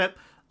 Sunset Strip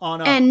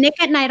on up. And Nick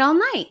at Night all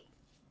night.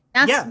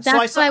 So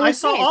I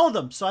saw all of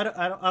them. So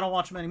I don't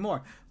watch them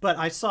anymore. But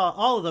I saw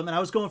all of them, and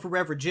I was going for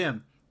Reverend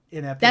Jim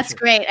in that picture. That's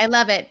great. I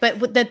love it.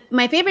 But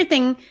my favorite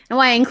thing, and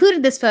why I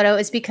included this photo,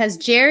 is because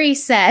Jerry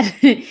said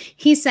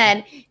he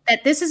said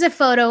that this is a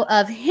photo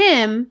of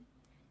him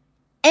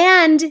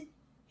and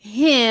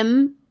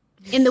him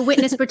in the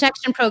witness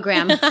protection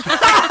program.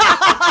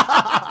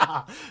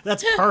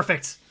 That's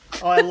perfect.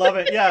 Oh, I love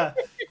it. Yeah.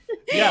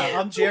 Yeah,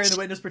 I'm Jerry in the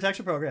witness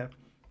protection program.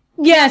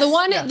 Yeah, the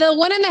one in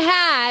the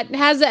hat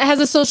has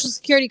a social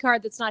security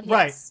card that's not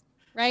his.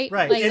 Right.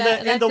 Right. Like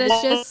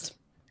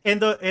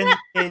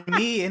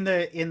me in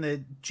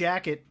the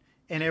jacket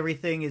and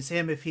everything is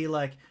him if he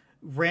like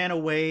ran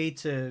away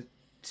to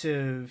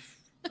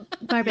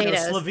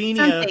Barbados,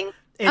 Slovenia.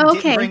 And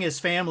didn't bring his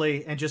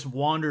family and just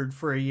wandered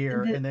for a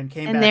year and then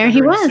came back and there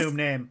he was. Assumed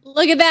name.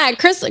 Look at that.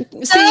 Krystal.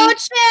 So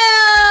chill.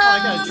 Oh, I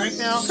got a drink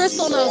now.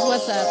 Krystal knows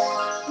what's up.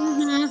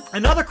 Mm-hmm.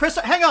 Another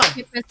Krystal. Hang on.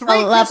 3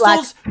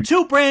 Krystals,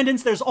 2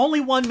 Brandons. There's only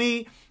 1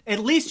 me. At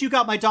least you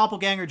got my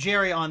doppelganger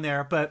Jerry on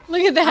there, but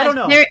look at that. I don't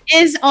know. There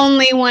is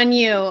only 1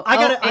 you.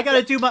 I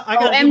gotta do my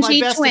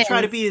best to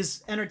try to be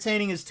as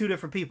entertaining as 2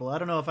 different people. I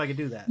don't know if I could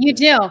do that. You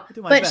do.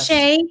 But best.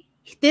 Shay,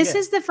 this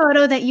is the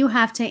photo that you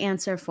have to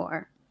answer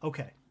for.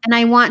 Okay. And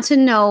I want to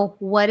know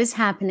what is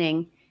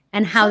happening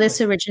and how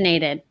this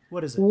originated.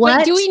 What is it?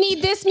 Wait, do we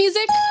need this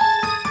music?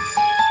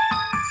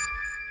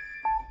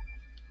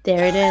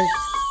 There it is.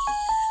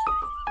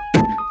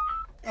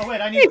 Oh wait,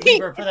 I need a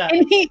reverb for that.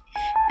 And he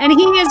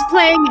is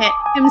playing it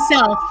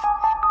himself.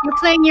 You're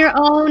playing your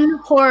own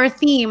horror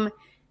theme.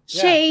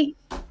 Shea.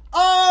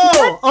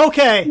 Oh,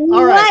 okay.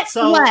 All right.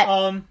 So,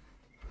 what?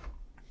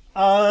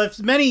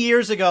 Many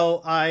years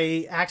ago,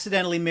 I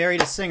accidentally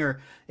married a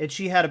singer, and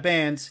she had a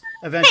band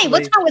eventually. Hey,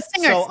 what's wrong with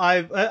singers?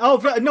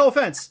 So no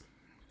offense.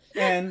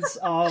 And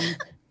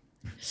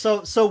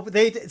so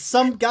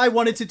some guy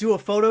wanted to do a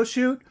photo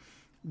shoot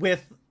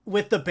with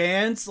the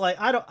bands. Like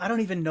I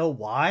don't even know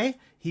why.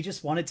 He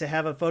just wanted to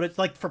have a photo,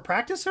 like for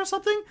practice or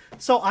something.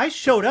 So I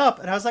showed up,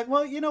 and I was like,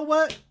 well, you know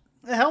what?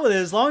 The hell with it.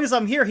 As long as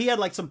I'm here. He had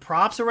like some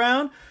props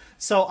around.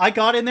 So I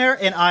got in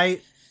there, and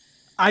I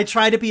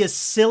tried to be as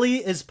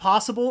silly as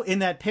possible in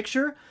that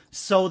picture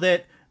so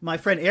that my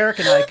friend Eric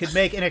and I could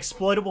make an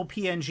exploitable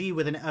PNG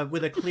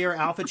with a clear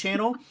alpha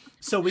channel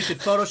so we could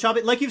Photoshop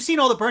it. Like you've seen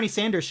all the Bernie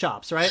Sanders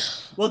shops, right?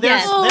 Well,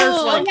 there's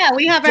like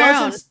we have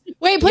dozens, our own.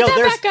 Wait, put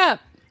that back up.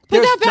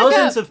 There's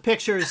dozens of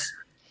pictures.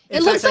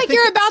 It looks like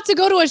you're about to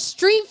go to a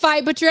street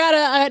fight, but you're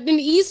at an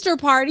Easter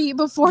party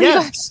before you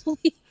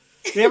actually...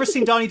 You ever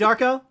seen Donnie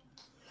Darko?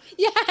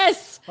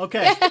 Yes.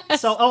 Okay.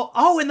 Yes. So,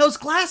 and those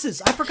glasses.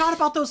 I forgot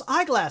about those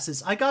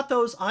eyeglasses. I got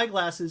those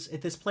eyeglasses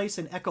at this place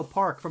in Echo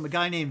Park from a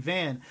guy named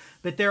Van.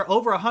 But they're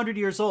over 100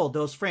 years old,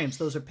 those frames.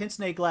 Those are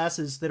pince-nez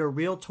glasses that are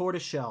real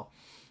tortoiseshell.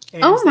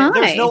 And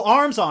there's no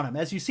arms on them.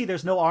 As you see,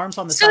 there's no arms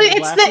on the side of the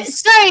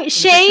glasses.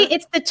 Shea,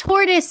 it's the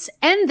tortoise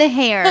and the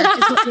hair.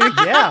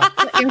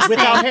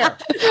 Without hair.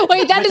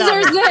 Wait, that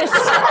deserves this.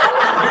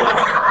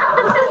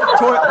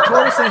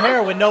 Tortoise and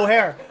hair with no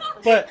hair.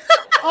 But,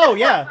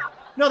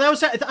 no,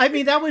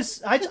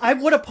 I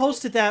would have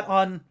posted that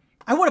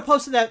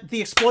the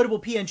exploitable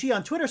PNG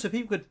on Twitter so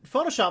people could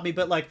Photoshop me.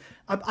 But like,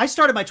 I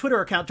started my Twitter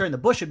account during the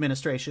Bush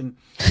administration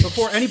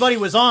before anybody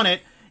was on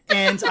it.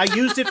 And I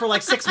used it for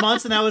like 6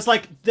 months, and I was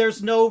like,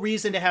 "There's no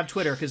reason to have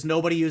Twitter because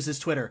nobody uses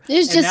Twitter."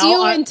 It's just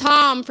you and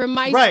Tom from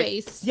MySpace.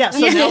 Right. Yeah.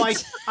 So now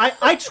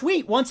I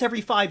tweet once every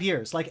 5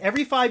 years. Like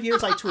every 5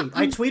 years, I tweet.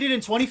 I tweeted in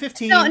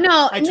 2015.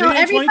 No.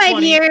 Every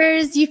 5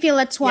 years, you feel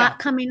a twat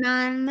coming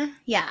on.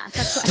 Yeah,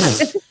 that's what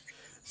happens.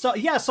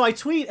 So I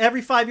tweet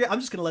every 5 years. I'm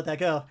just gonna let that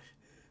go.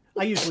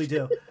 I usually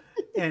do,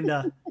 and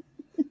I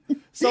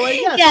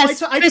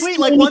tweet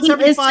like once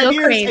every 5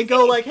 years and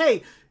go like,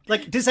 "Hey."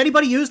 Like, does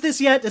anybody use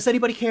this yet? Does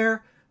anybody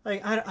care?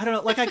 Like, I don't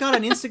know. Like, I got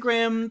on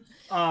Instagram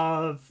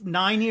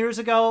 9 years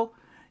ago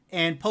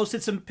and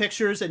posted some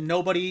pictures, and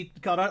nobody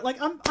got on. Like,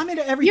 I'm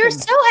into everything. You're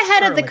so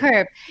ahead of the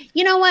curve.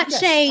 You know what,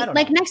 Shea?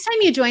 Like, next time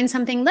you join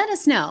something, let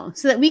us know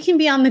so that we can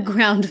be on the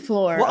ground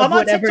floor. Well, I'm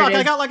on TikTok.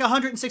 I got like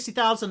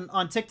 160,000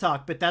 on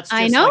TikTok, but that's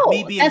just like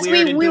me being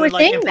weird and doing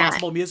like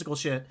impossible musical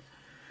shit.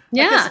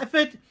 Yeah,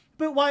 but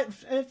why?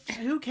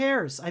 Who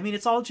cares? I mean,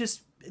 it's all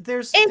just. It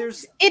is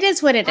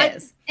what it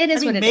is. It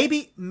is what it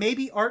is.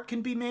 Maybe art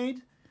can be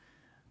made.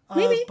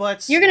 Maybe,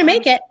 but you're gonna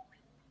make it.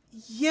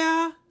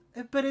 Yeah,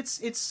 but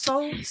it's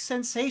so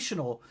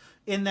sensational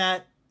in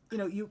that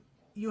you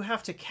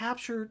have to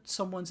capture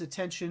someone's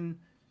attention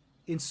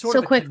in sort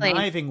of a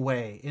conniving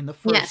way in the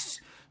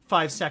first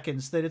 5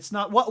 seconds. That it's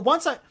not.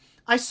 Once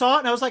I saw it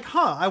and I was like,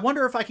 I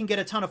wonder if I can get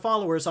a ton of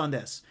followers on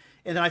this.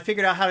 And then I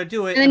figured out how to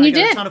do it, and I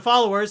got a ton of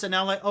followers, and now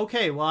I'm like,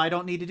 okay, well, I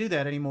don't need to do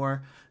that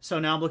anymore. So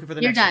now I'm looking for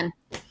the next one.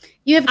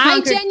 You're done.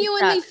 I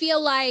genuinely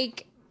feel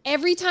like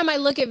every time I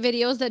look at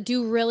videos that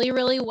do really,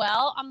 really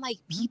well, I'm like,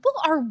 people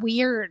are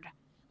weird.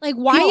 Like,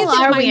 why is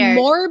it my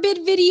morbid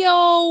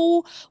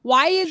video?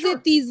 Why is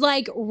it these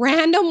like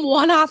random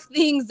one-off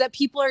things that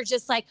people are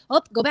just like,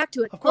 go back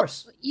to it. Of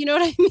course. You know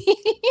what I mean?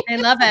 I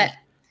love it.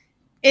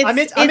 I'm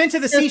into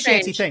the sea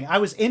shanty thing. I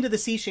was into the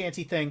sea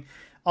shanty thing.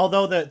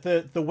 Although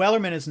the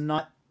Wellerman is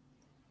not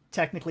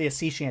technically a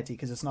sea shanty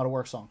because it's not a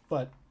work song,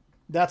 but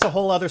that's a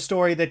whole other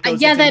story that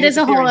goes. Yeah, that is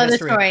a whole other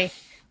story.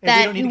 And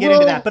we don't need to get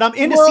into that. But I'm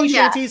into sea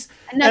shanties,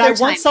 and I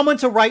want someone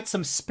to write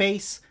some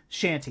space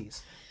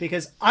shanties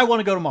because I want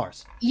to go to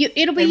Mars.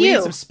 It'll be and you. We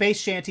need some space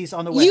shanties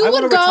on the way. I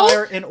want to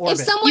retire in orbit.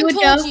 If someone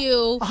told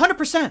you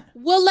 100%,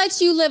 we'll let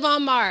you live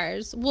on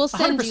Mars. We'll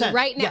send 100%. You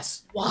right now.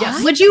 Yes. What?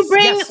 Yes. Would you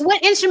bring? Yes.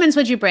 What instruments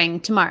would you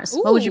bring to Mars?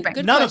 Ooh, what would you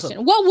bring? None of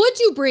them. What would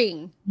you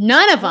bring?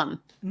 None of them.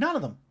 None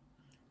of them.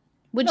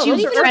 Would you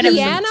even a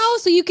piano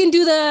so you can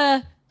do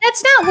the?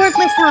 That's not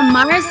worthless on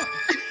Mars.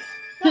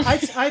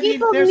 I mean,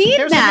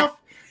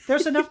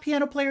 there's enough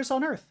piano players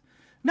on Earth.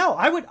 No,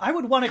 I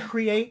would want to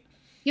create.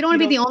 You don't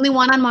want to be the only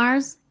one on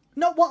Mars?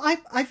 No, well,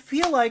 I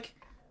feel like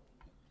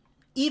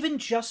even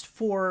just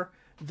for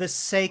the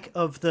sake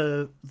of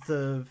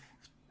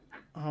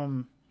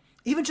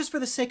even just for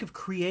the sake of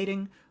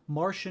creating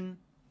Martian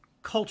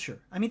culture.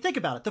 I mean, think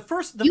about it. The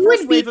first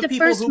wave of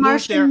people who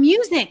moved there.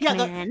 Music,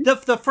 man.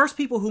 The first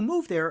people who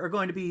move there are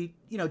going to be,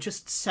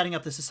 just setting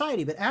up the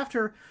society. But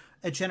after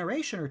a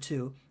generation or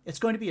two, it's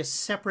going to be a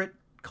separate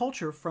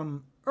culture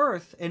from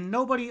Earth, and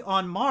nobody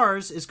on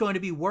Mars is going to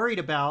be worried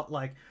about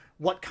like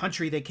what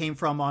country they came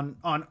from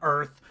on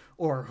Earth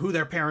or who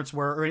their parents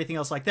were or anything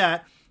else like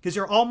that, because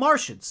you're all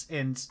Martians,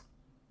 and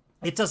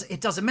it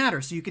doesn't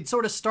matter. So you could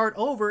sort of start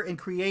over and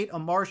create a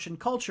Martian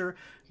culture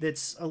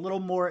that's a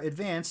little more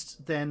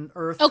advanced than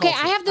Earth. Okay,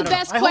 culture. I have the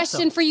best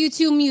question for you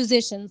two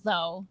musicians,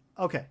 though.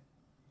 Okay.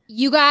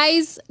 You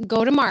guys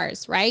go to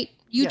Mars, right?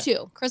 You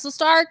two. Krystal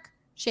Stark,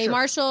 Shea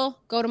Marshall,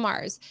 go to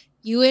Mars.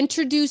 You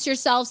introduce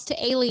yourselves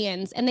to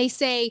aliens, and they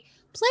say,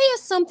 play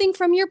us something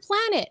from your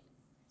planet.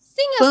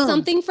 Sing us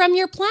something from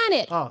your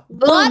planet. Oh.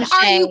 What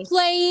are you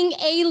playing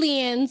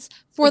aliens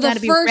for the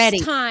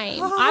first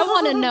time? I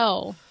want to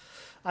know.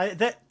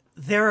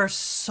 There are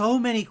so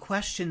many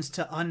questions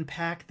to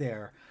unpack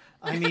there.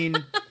 I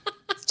mean,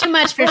 it's too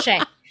much for Shea.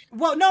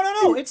 Well,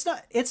 no. It's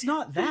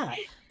not that.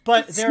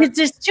 But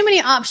there's too many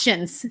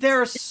options.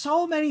 There are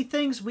so many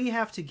things we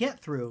have to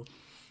get through.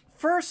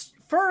 First,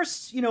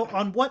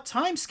 on what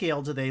time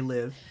scale do they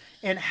live?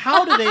 And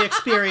how do they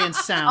experience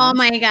sound? Oh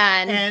my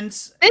God. And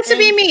this would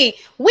be me.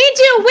 We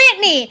do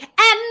Whitney.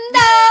 And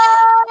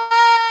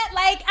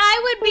like,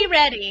 I would be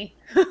ready.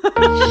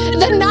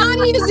 The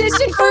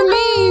non-musician for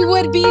me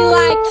would be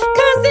like,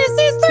 cause this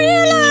is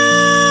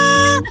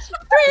Thriller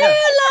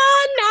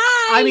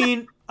night. I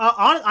mean,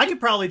 I could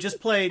probably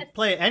just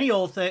play any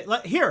old thing.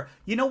 Here,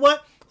 you know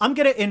what? I'm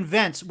going to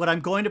invent what I'm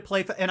going to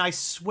play for, and I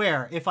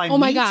swear, if I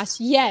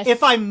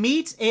if I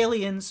meet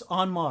aliens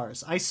on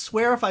Mars, I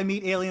swear if I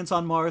meet aliens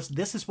on Mars,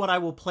 this is what I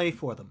will play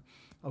for them.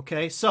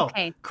 Okay? So,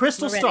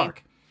 Krystal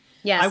Stark.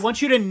 Yes. I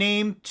want you to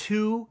name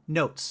 2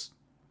 notes.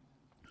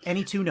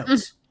 Any 2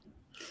 notes.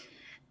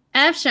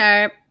 F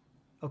sharp.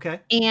 Okay.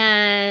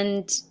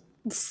 And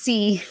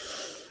C.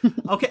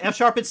 Okay, F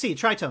sharp and C,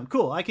 tritone.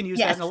 Cool. I can use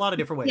that in a lot of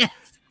different ways. Yes.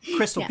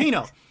 Krystal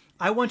Pino,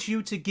 I want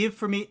you to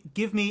give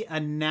me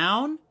a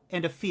noun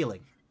and a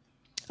feeling.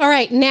 All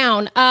right,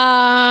 noun.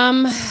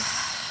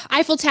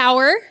 Eiffel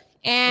Tower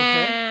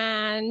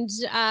and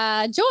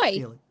joy.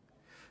 Feeling.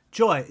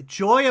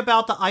 Joy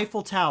about the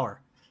Eiffel Tower.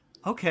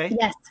 Okay.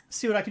 Yes. Let's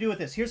see what I can do with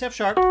this. Here's F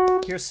sharp.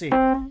 Here's C.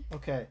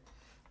 Okay.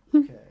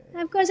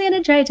 Of course, I got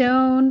a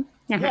tritone.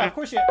 Yeah, of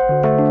course. Yeah.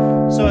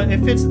 So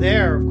it fits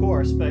there, of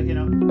course, but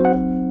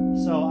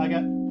so I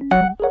got.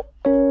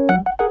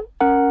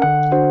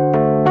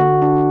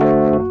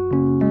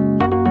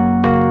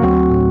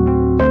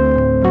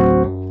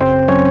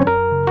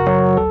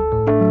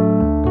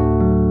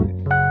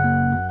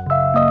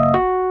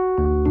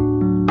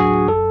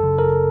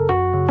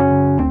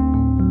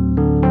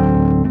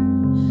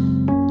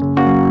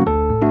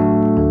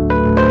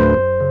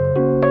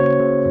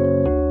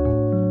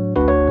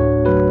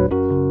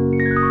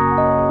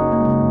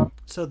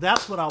 So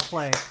that's what I'll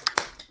play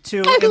to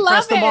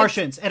impress the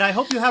Martians. And I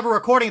hope you have a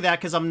recording of that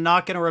because I'm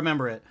not going to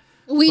remember it.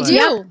 We do.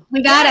 Yep,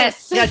 we got it.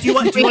 Yeah, do you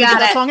want to give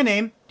that song a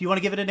name? Do you want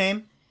to give it a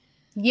name?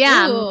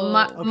 Yeah,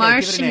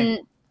 Martian.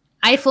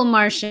 Eiffel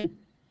Martian.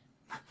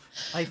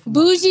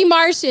 Bougie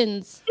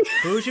Martians.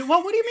 Bougie?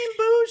 Well, what do you mean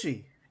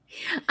bougie?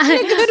 In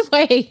a good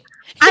way.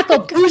 Eiffel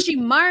Bougie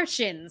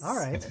Martians. All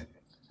right.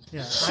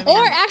 Yeah.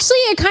 Or actually,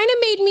 it kind of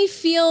made me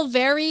feel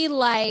very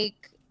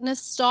like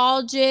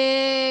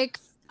nostalgic.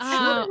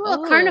 A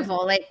little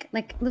carnival, like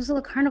it was a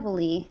little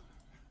carnival-y.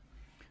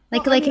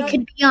 Like it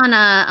could be on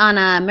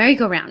a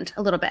merry-go-round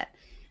a little bit.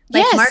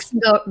 Like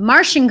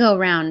Martian go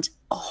round.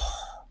 Oh.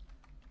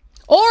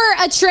 Or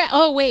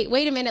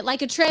wait a minute.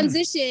 Like a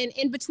transition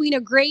in between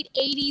a great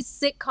 80s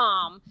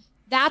sitcom.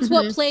 That's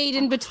what played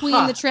in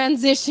between the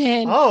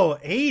transition. Oh,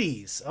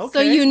 80s. Okay.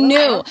 So you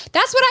knew.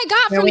 That's what I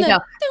got from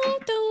the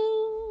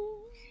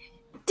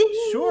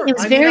Sure. It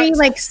was very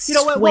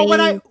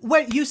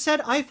when you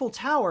said Eiffel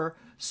Tower,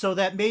 so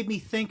that made me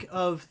think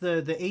of the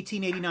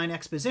 1889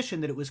 exposition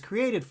that it was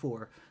created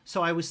for.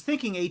 So I was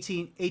thinking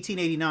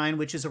 1889,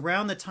 which is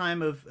around the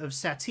time of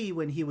Satie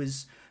when he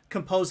was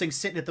composing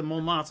sitting at the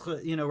Montmartre,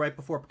 right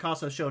before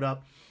Picasso showed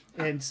up.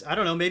 And I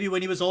don't know, maybe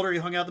when he was older, he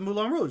hung out at the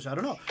Moulin Rouge. I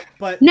don't know.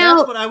 But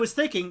that's what I was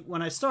thinking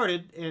when I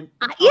started. And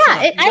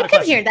I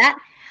could hear that.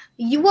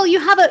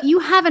 You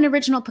have an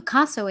original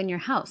Picasso in your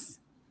house.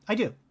 I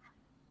do.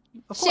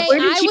 Of course. Shay,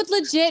 I would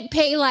legit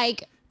pay do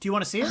you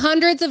want to see it?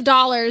 hundreds of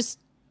dollars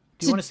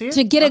do you want to see it?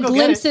 To get a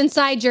glimpse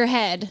inside your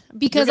head,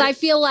 because I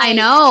feel like I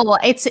know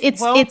it's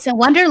a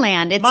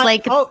wonderland. It's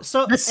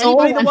so the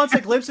soul. Anybody that wants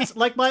a glimpse,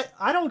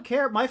 I don't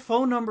care. My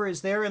phone number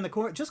is there in the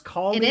corner. Just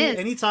call me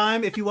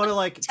anytime if you want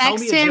to tell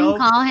me a joke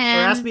call him,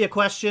 or ask me a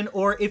question,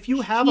 or if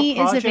you have a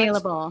project. He is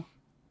available.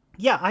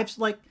 Yeah, I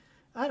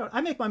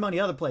make my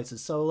money other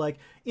places. So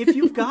if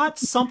you've got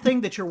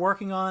something that you're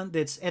working on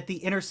that's at the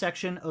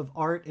intersection of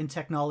art and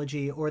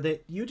technology, or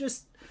that you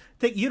just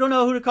think you don't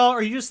know who to call,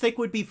 or you just think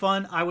would be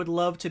fun, I would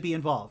love to be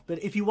involved.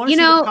 But if you want to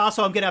see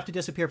Picasso, I'm going to have to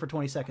disappear for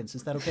 20 seconds.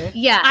 Is that okay?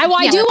 Yeah. I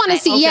do want to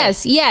see. Okay.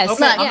 Yes. Okay,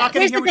 Look, I'm not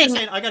going to hear what you're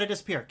saying. I got to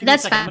disappear. Give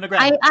That's me a second. fine. I'm going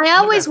to grab it. I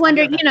always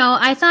wondered,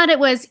 I thought it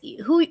was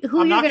who I'm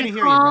you're not going to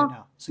hear call. you right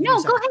now. So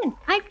no, go ahead.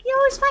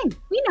 It's fine.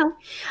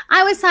 I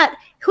always thought,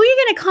 who are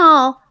you going to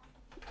call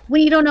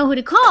when you don't know who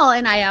to call?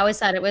 And I always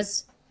thought it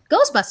was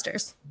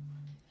Ghostbusters.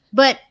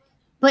 But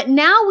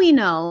now we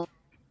know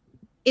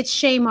it's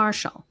Shea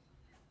Marshall.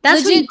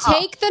 That's legit.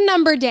 Take the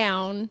number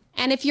down,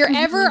 and if you're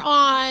ever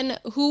on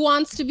Who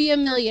Wants to Be a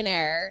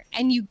Millionaire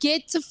and you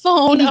get to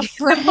phone a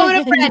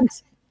friend,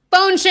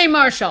 phone Shea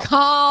Marshall.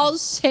 Call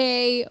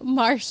Shea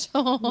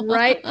Marshall.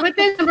 Right. Put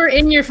this number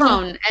in your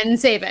phone and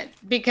save it,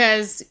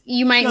 because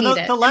you might need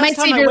it. The last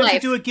time I went to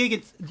do a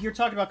gig, you're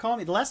talking about calling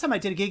me. The last time I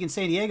did a gig in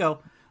San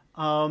Diego,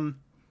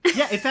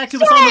 Yeah, in fact, it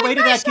was on the way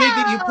to that gig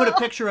that you put a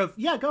picture of.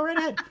 Yeah, go right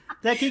ahead.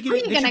 That gig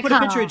that you put a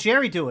picture of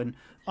Jerry doing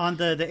on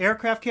the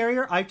aircraft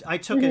carrier. I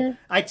took it.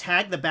 I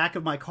tagged the back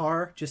of my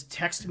car. Just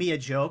text me a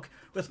joke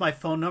with my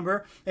phone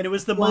number, and it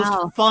was the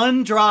most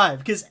fun drive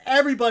because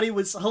everybody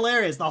was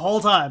hilarious the whole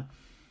time.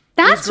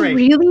 That's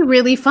really,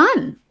 really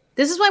fun.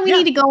 This is why we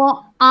need to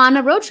go on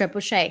a road trip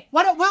with Shea.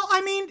 Well,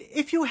 I mean,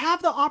 if you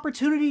have the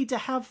opportunity to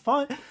have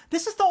fun,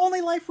 this is the only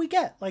life we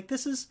get. Like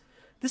this is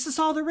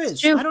all there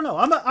is. I don't know.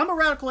 I'm a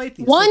radical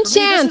atheist. One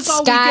chance,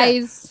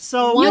 guys.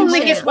 So you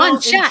only get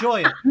one shot.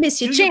 Enjoy it.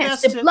 Miss your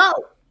chance to blow.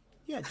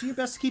 Yeah, do your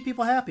best to keep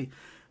people happy.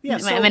 Yeah.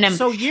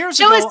 So years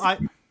ago,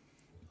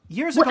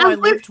 I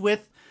lived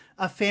with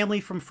a family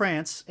from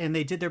France, and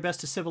they did their best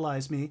to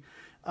civilize me.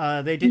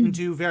 They didn't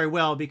do very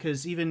well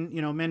because even,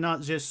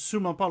 maintenant, je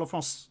sûrement parle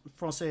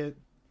français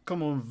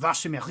comme un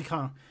vache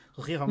américain,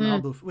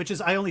 which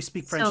is, I only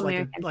speak French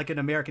like an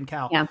American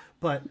cow. Yeah.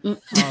 But,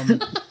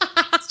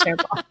 it's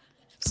terrible.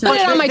 Put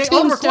it on my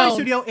tombstone.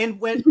 Studio,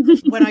 and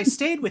when I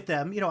stayed with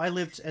them, I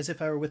lived as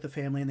if I were with the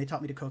family, and they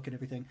taught me to cook and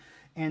everything.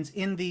 And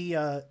in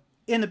the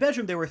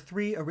bedroom, there were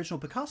 3 original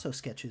Picasso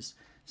sketches.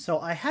 So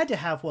I had to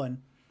have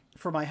one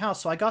for my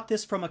house. So I got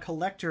this from a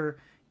collector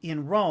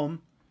in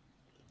Rome,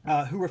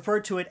 who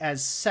referred to it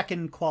as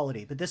second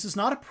quality. But this is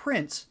not a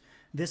print.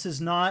 This is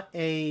not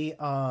a...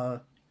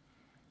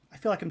 I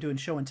feel like I'm doing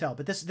show and tell,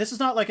 but this is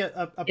not like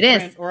a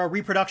print or a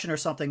reproduction or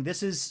something.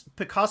 This is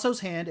Picasso's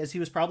hand as he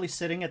was probably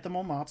sitting at the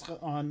Montmartre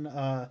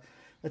on,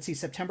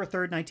 September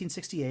 3rd,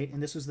 1968.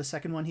 And this was the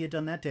second one he had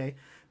done that day.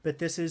 But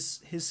this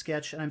is his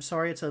sketch, and I'm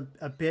sorry it's a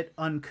bit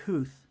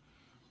uncouth.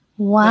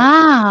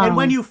 Wow. And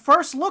when you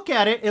first look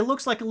at it, it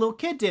looks like a little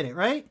kid did it,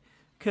 right?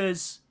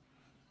 Because...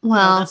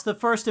 Well, that's the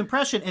first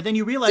impression, and then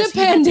you realize he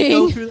had to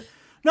go through.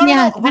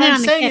 No. What I'm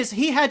saying is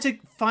he had to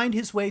find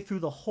his way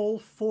through the whole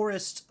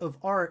forest of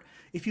art.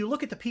 If you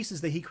look at the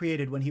pieces that he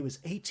created when he was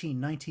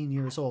 18, 19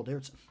 years old,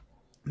 there's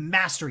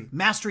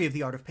mastery of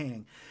the art of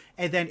painting,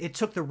 and then it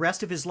took the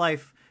rest of his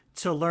life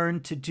to learn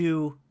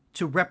to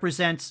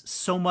represent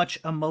so much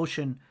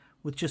emotion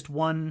with just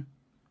one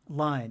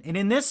line. And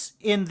in this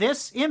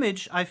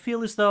image, I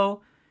feel as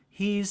though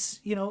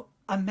he's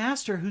a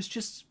master who's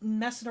just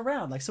messing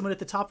around, like someone at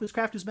the top of his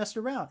craft who's messing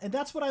around. And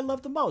that's what I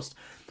love the most.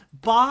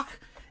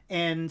 Bach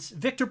and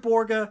Victor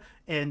Borge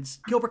and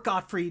Gilbert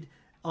Gottfried,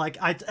 like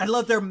I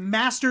love they're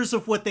masters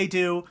of what they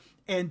do,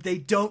 and they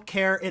don't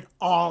care at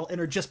all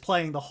and are just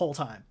playing the whole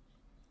time.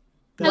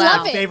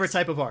 That's my favorite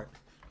type of art.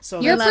 So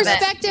your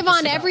perspective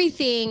on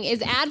everything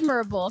is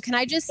admirable. Can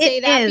I just say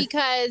that?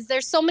 Because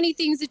there's so many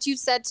things that you've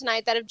said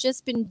tonight that have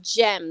just been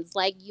gems.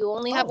 Like you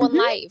only have one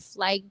life.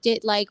 Like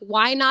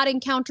why not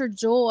encounter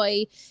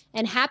joy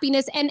and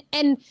happiness?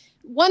 And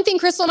one thing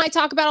Krystal and I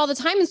talk about all the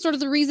time, and sort of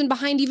the reason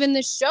behind even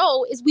this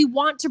show, is we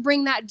want to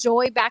bring that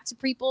joy back to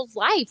people's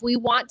life. We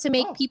want to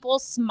make people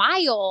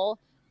smile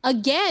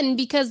again,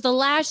 because the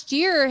last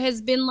year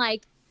has been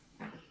like,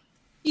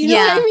 you know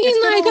what I mean? It's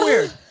been a little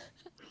weird.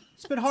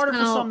 It's been harder for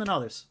some than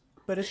others,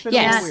 but it's been a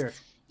little weird.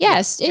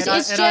 Yes, it's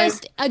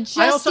just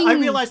adjusting. I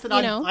realize that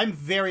I'm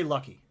very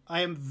lucky.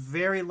 I am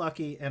very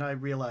lucky, and I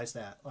realize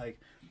that. Like,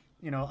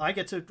 I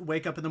get to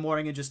wake up in the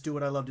morning and just do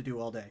what I love to do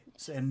all day,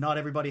 and not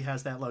everybody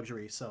has that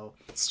luxury. So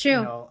it's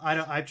true.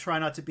 I try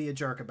not to be a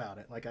jerk about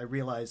it. Like, I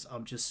realize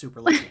I'm just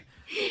super lucky,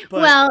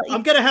 but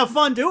I'm gonna have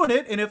fun doing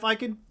it, and if I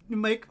can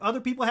make other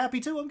people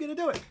happy too, I'm gonna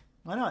do it.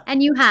 Why not?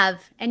 And you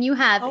have.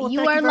 Oh,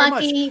 you are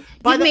lucky.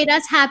 You've made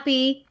us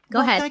happy. Go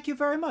ahead. Thank you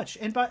very much.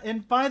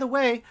 And by the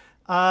way,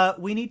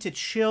 we need to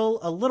chill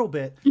a little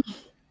bit.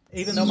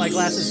 Even though my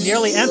glass is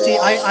nearly empty,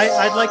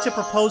 I'd like to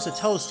propose a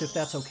toast, if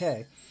that's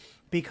okay,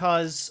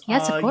 because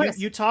of course.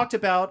 You talked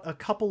about a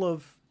couple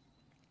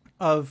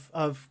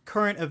of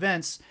current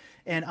events,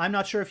 and I'm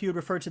not sure if you had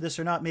referred to this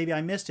or not. Maybe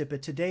I missed it,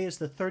 but today is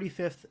the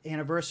 35th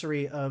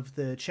anniversary of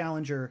the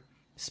Challenger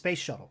space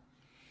shuttle.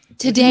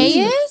 Today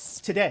is?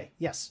 Today,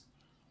 yes.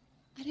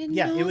 I didn't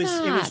know it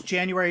was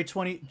January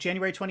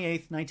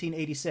 28th,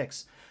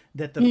 1986,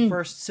 that the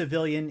first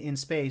civilian in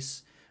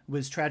space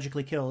was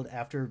tragically killed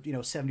after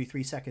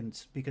 73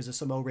 seconds because of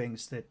some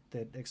O-rings that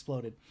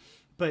exploded.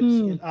 But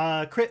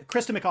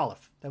Krista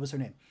McAuliffe, that was her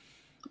name,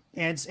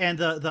 and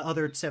the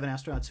other 7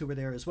 astronauts who were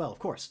there as well, of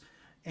course.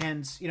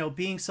 And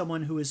being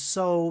someone who is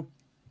so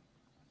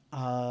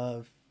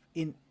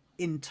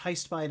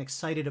enticed by and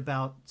excited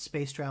about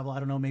space travel, I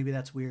don't know, maybe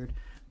that's weird,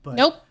 but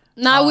nope,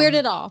 not weird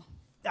at all.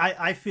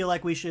 I feel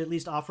like we should at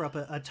least offer up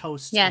a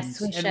toast.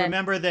 Yes, we should. And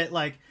remember that,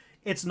 like,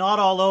 it's not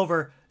all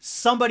over.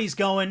 Somebody's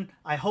going.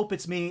 I hope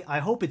it's me. I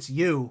hope it's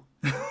you.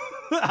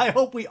 I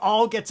hope we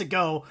all get to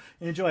go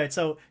and enjoy it.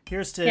 So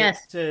here's to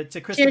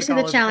Krista Cheers to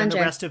the Challenger. And the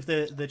rest of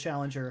the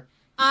Challenger.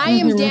 I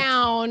am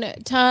down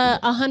to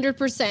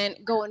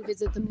 100% go and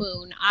visit the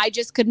moon. I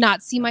just could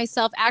not see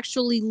myself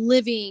actually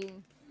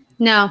living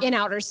in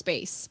outer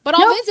space, but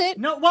I'll visit.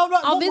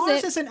 I'll visit.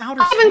 Mars isn't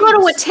outer space. Even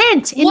go to a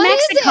tent in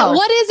Mexico.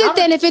 What is it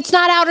then if it's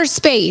not outer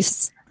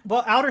space?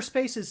 Well, outer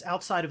space is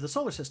outside of the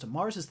solar system.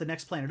 Mars is the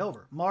next planet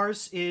over.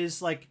 Mars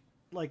is like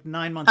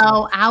 9 months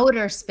away.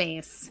 Outer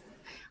space.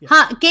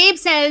 Gabe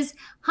says,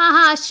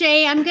 haha,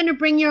 Shea, I'm going to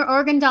bring your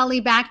organ dolly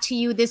back to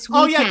you this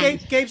weekend. Oh, yeah,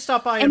 Gabe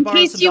stopped by and in borrowed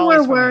case some you were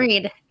dollars from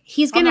worried. me.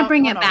 He's going to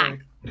bring it back.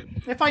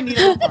 Worried. If I need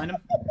him, I'll find him.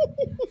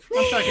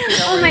 I'm trying to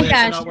figure out oh, my gosh.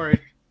 I'm not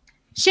worried.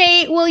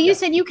 Shea, well, you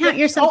said you count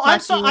yourself lucky. I'm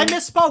sorry, I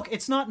misspoke.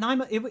 It's not 9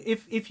 months.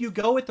 If you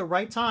go at the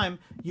right time,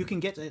 you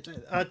can get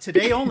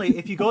today only.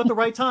 If you go at the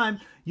right time,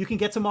 you can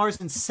get to Mars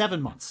in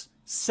 7 months.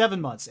 7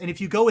 months. And if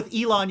you go with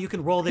Elon, you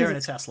can roll there in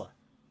a Tesla.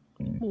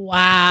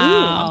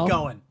 Wow. I'm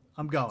going.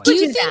 Do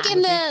you think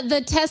in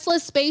the Tesla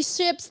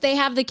spaceships they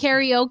have the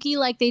karaoke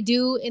like they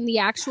do in the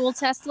actual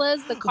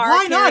Teslas? The car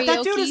Why not? karaoke?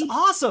 That dude is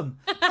awesome.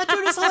 That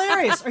dude is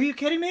hilarious. Are you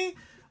kidding me?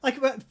 Like,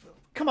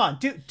 come on,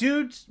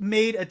 dude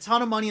made a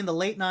ton of money in the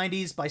late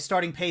 90s by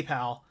starting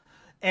PayPal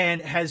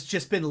and has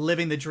just been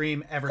living the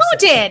dream ever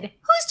since. Who did?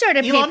 Who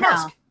started Elon PayPal?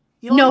 Musk.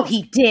 No,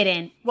 he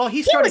didn't. Well,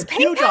 he started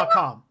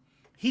Q.com.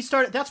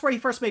 That's where he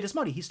first made his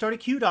money. He started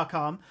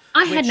Q.com.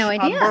 I had no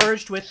idea.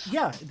 Merged with,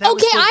 I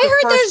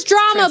heard there's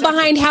drama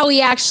behind how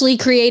he actually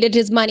created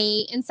his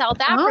money in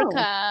South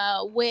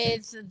Africa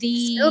with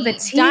the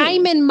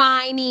diamond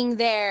mining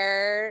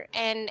there,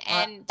 and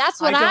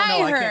that's what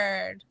I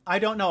heard. I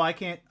don't know. I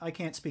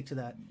can't speak to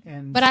that.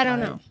 But I don't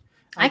know.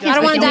 I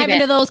don't want to dive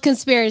into those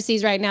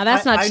conspiracies right now.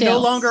 That's not chill. I no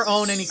longer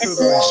own any Kruger,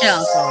 so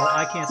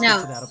I can't speak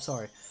to that. I'm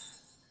sorry.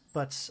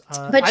 But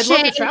I'd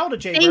love to travel to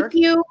Jaybird.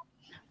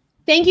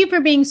 Thank you for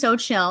being so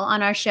chill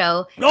on our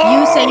show.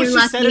 You say you're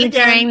lucky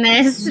during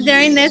this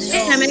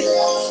pandemic.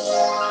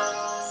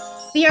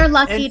 We are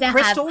lucky to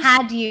have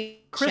had you.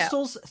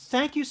 Krystals,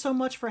 thank you so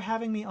much for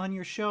having me on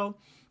your show.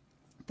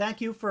 Thank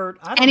you for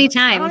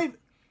anytime.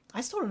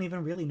 I still don't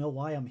even really know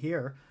why I'm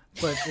here,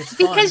 but it's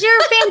because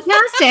you're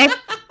fantastic.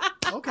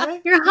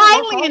 Okay, you're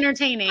highly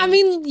entertaining. I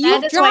mean,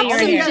 you've dropped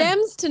some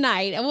gems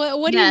tonight.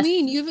 What do you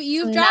mean?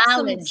 You've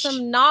dropped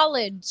some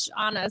knowledge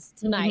on us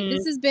tonight.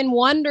 This has been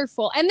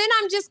wonderful. And then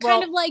I'm just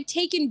kind of like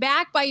taken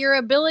back by your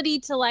ability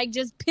to like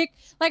just pick.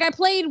 Like I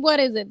played, what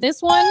is it?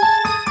 This one?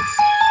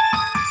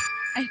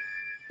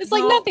 It's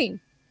like nothing.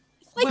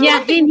 It's like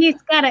nothing.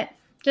 He's got it.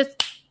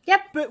 Just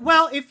But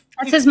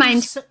that's his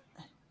mind.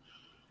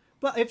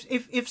 Well,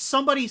 if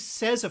somebody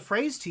says a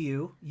phrase to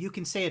you, you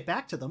can say it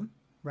back to them,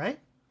 right?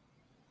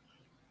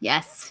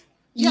 Yes.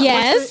 Yeah,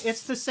 yes.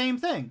 It's the same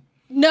thing.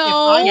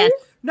 No.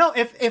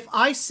 If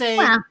I say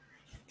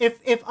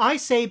if I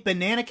say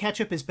banana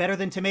ketchup is better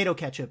than tomato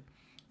ketchup,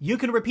 you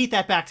can repeat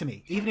that back to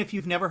me, even if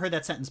you've never heard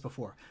that sentence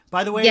before.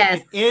 By the way,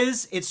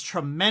 it's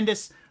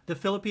tremendous. The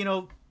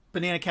Filipino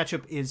banana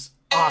ketchup is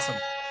awesome.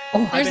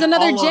 Oh, there's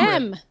another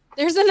gem.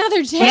 There's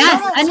another gem.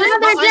 Yes,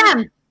 another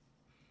gem.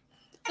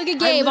 Look at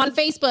Gabe on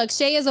Facebook.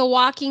 Shea is a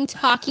walking,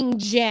 talking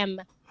gem.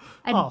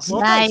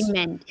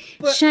 Diamond.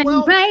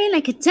 Shining bright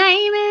like a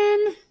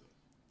diamond.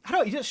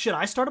 Should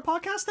I start a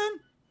podcast then?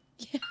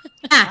 Yeah.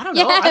 I don't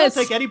know. Yes. I don't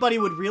think anybody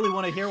would really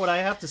want to hear what I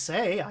have to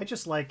say. I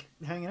just like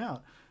hanging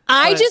out.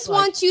 I just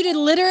want you to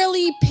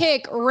literally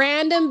pick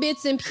random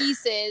bits and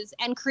pieces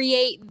and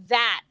create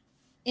that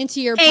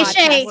into your podcast.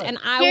 Shay, and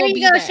I here will you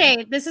be go, there.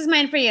 Shay. This is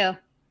mine for you.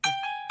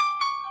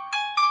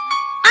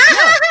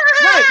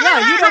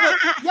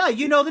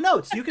 You know the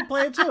notes. You can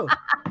play it too.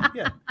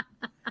 Yeah.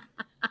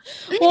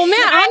 Well,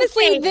 man,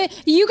 honestly,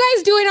 you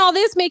guys doing all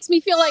this makes me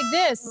feel like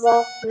this.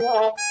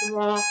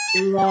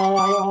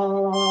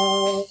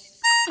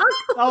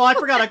 Oh, I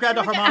forgot. I grabbed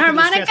a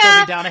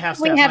harmonica. Down a half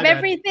step. We have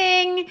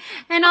everything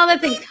and all the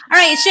things. All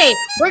right, Shay,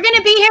 we're going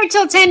to be here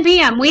till 10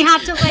 p.m. We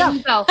have to let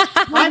you go.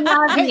 I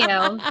love you.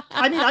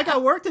 I mean, I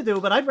got work to do,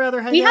 but I'd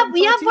rather hang out.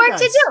 We have work to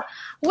do.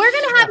 We're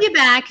going to have you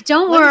back.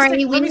 Don't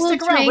worry. Let me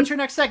stick around. What's your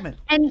next segment?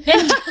 And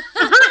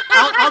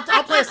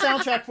I'll play a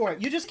soundtrack for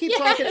it. You just keep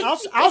talking.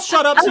 I'll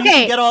shut up so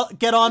you can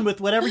get on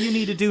with whatever you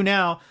need to do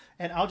now,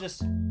 and I'll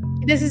just.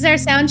 This is our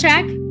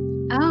soundtrack?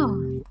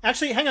 Oh.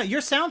 Actually, hang on.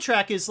 Your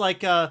soundtrack is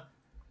like.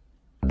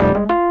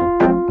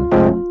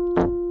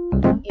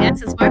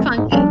 Yes, it's more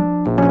funky.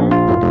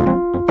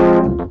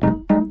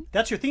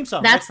 That's your theme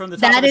song, right? From the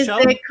top that of the is show?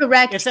 the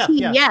correct it's F,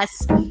 key, yeah.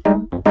 yes.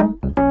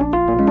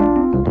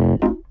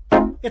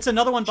 It's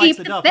another one bites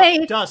the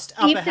dust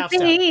up a half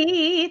step.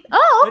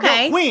 Oh,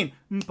 okay. No, Queen.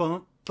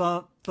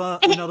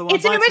 Another one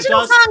it's an bites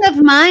original the dust. song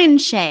of mine,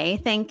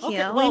 Shay. Thank you.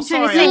 Okay, well,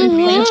 sorry. sorry.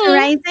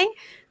 Plagiarizing.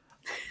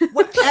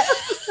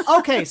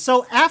 Okay,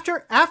 so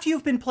after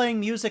you've been playing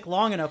music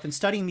long enough and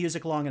studying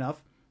music long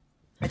enough,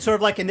 it's sort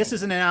of like, and this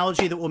is an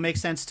analogy that will make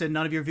sense to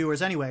none of your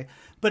viewers anyway,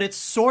 but it's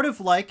sort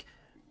of like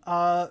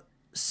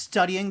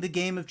studying the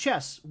game of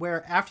chess,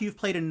 where after you've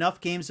played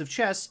enough games of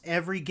chess,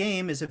 every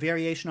game is a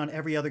variation on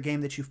every other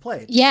game that you've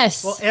played.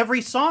 Yes. Well, every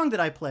song that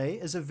I play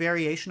is a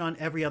variation on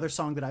every other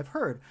song that I've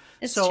heard.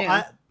 It's true.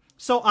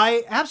 So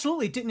I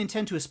absolutely didn't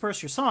intend to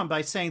asperse your song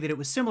by saying that it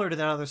was similar to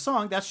that other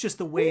song. That's just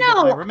the way that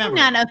I remember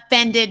it. I'm not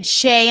offended,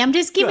 Shay. I'm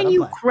just giving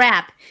you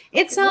crap.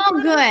 It's all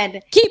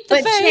good. Keep the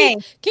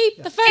faith.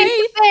 Keep the faith.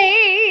 Keep the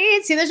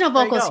faith. See, there's no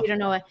vocals. So you don't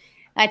know what.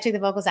 I took the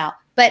vocals out.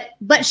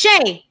 But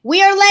Shay,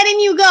 we are letting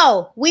you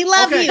go. We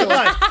love you.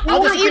 Right. We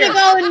want you to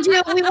go and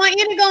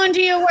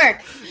do your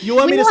work. You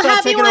want me to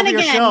start taking over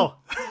your show?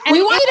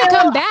 We want you to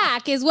come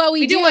back is what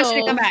we do. We do want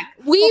you to come back.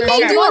 We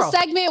may do a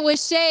segment with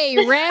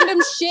Shea, random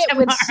shit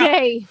with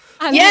Shea.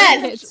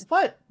 Yes.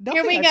 What?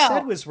 Nothing I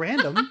said was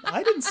random.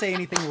 I didn't say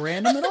anything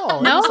random at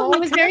all. No, he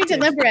was very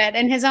deliberate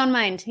in his own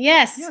mind.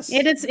 Yes,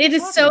 it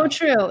is so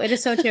true. It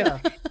is so true.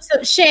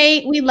 So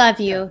Shea, we love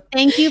you.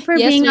 Thank you for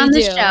being on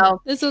the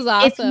show. This was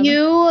awesome.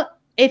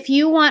 If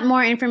you want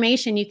more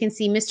information, you can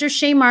see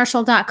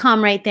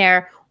MrSheaMarshall.com right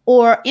there,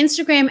 or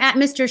Instagram at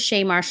Mr.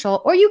 Shea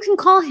Marshall, or you can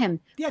call him.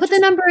 Yeah, put the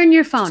number in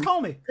your phone. Just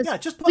call me. Yeah,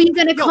 just put, you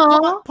gonna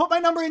call? Put my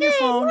number in your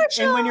phone,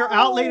 and when you're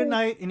out late at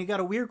night and you got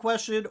a weird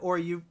question, or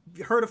you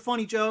heard a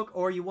funny joke,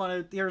 or you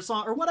want to hear a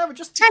song, or whatever,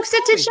 just text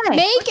it to Shea.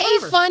 Make a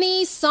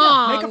funny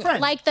song. Make a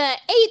friend. Like the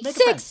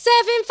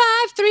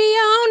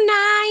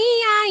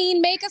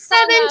 8675309. Make a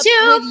song with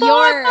your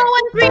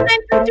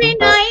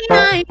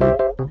 724413939.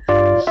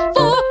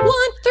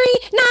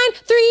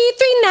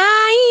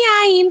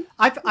 4139339.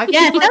 I feel like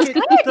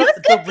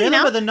the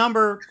rhythm of the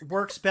number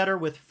works better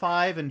with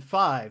 5 and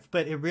 5,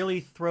 but it really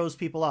throws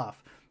people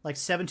off. Like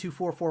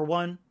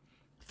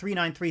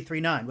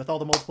 72441-39339 with all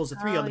the multiples of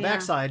 3 on the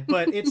backside.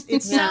 But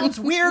it sounds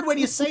weird when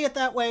you say it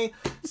that way.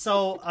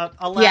 So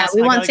alas,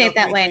 we won't say it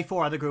that way.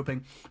 4 on the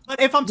grouping.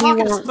 But if I'm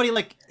talking to somebody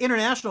like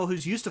international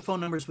who's used to phone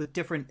numbers with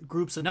different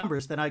groups of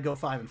numbers, then I'd go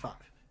 5 and 5.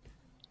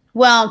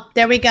 Well,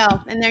 there we go.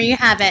 And there you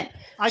have it.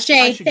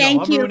 Shea,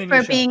 thank you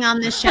for being on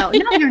the show.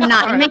 No, you're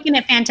not. You're making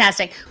it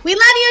fantastic. We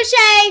love you,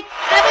 Shea.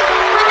 Have a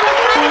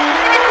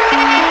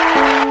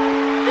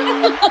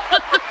good one.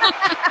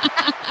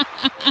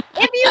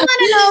 If you want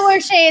to know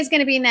where Shea is going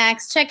to be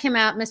next, check him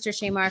out,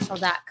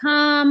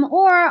 MrSheaMarshall.com,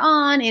 or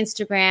on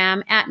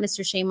Instagram at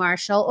Mr. Shea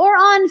Marshall, or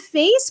on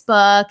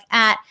Facebook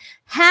at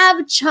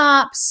Have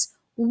Chops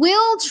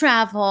Will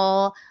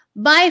Travel.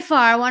 By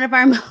far, one of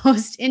our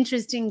most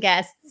interesting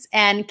guests,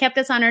 and kept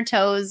us on our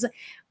toes.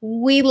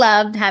 We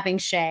loved having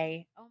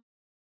Shea.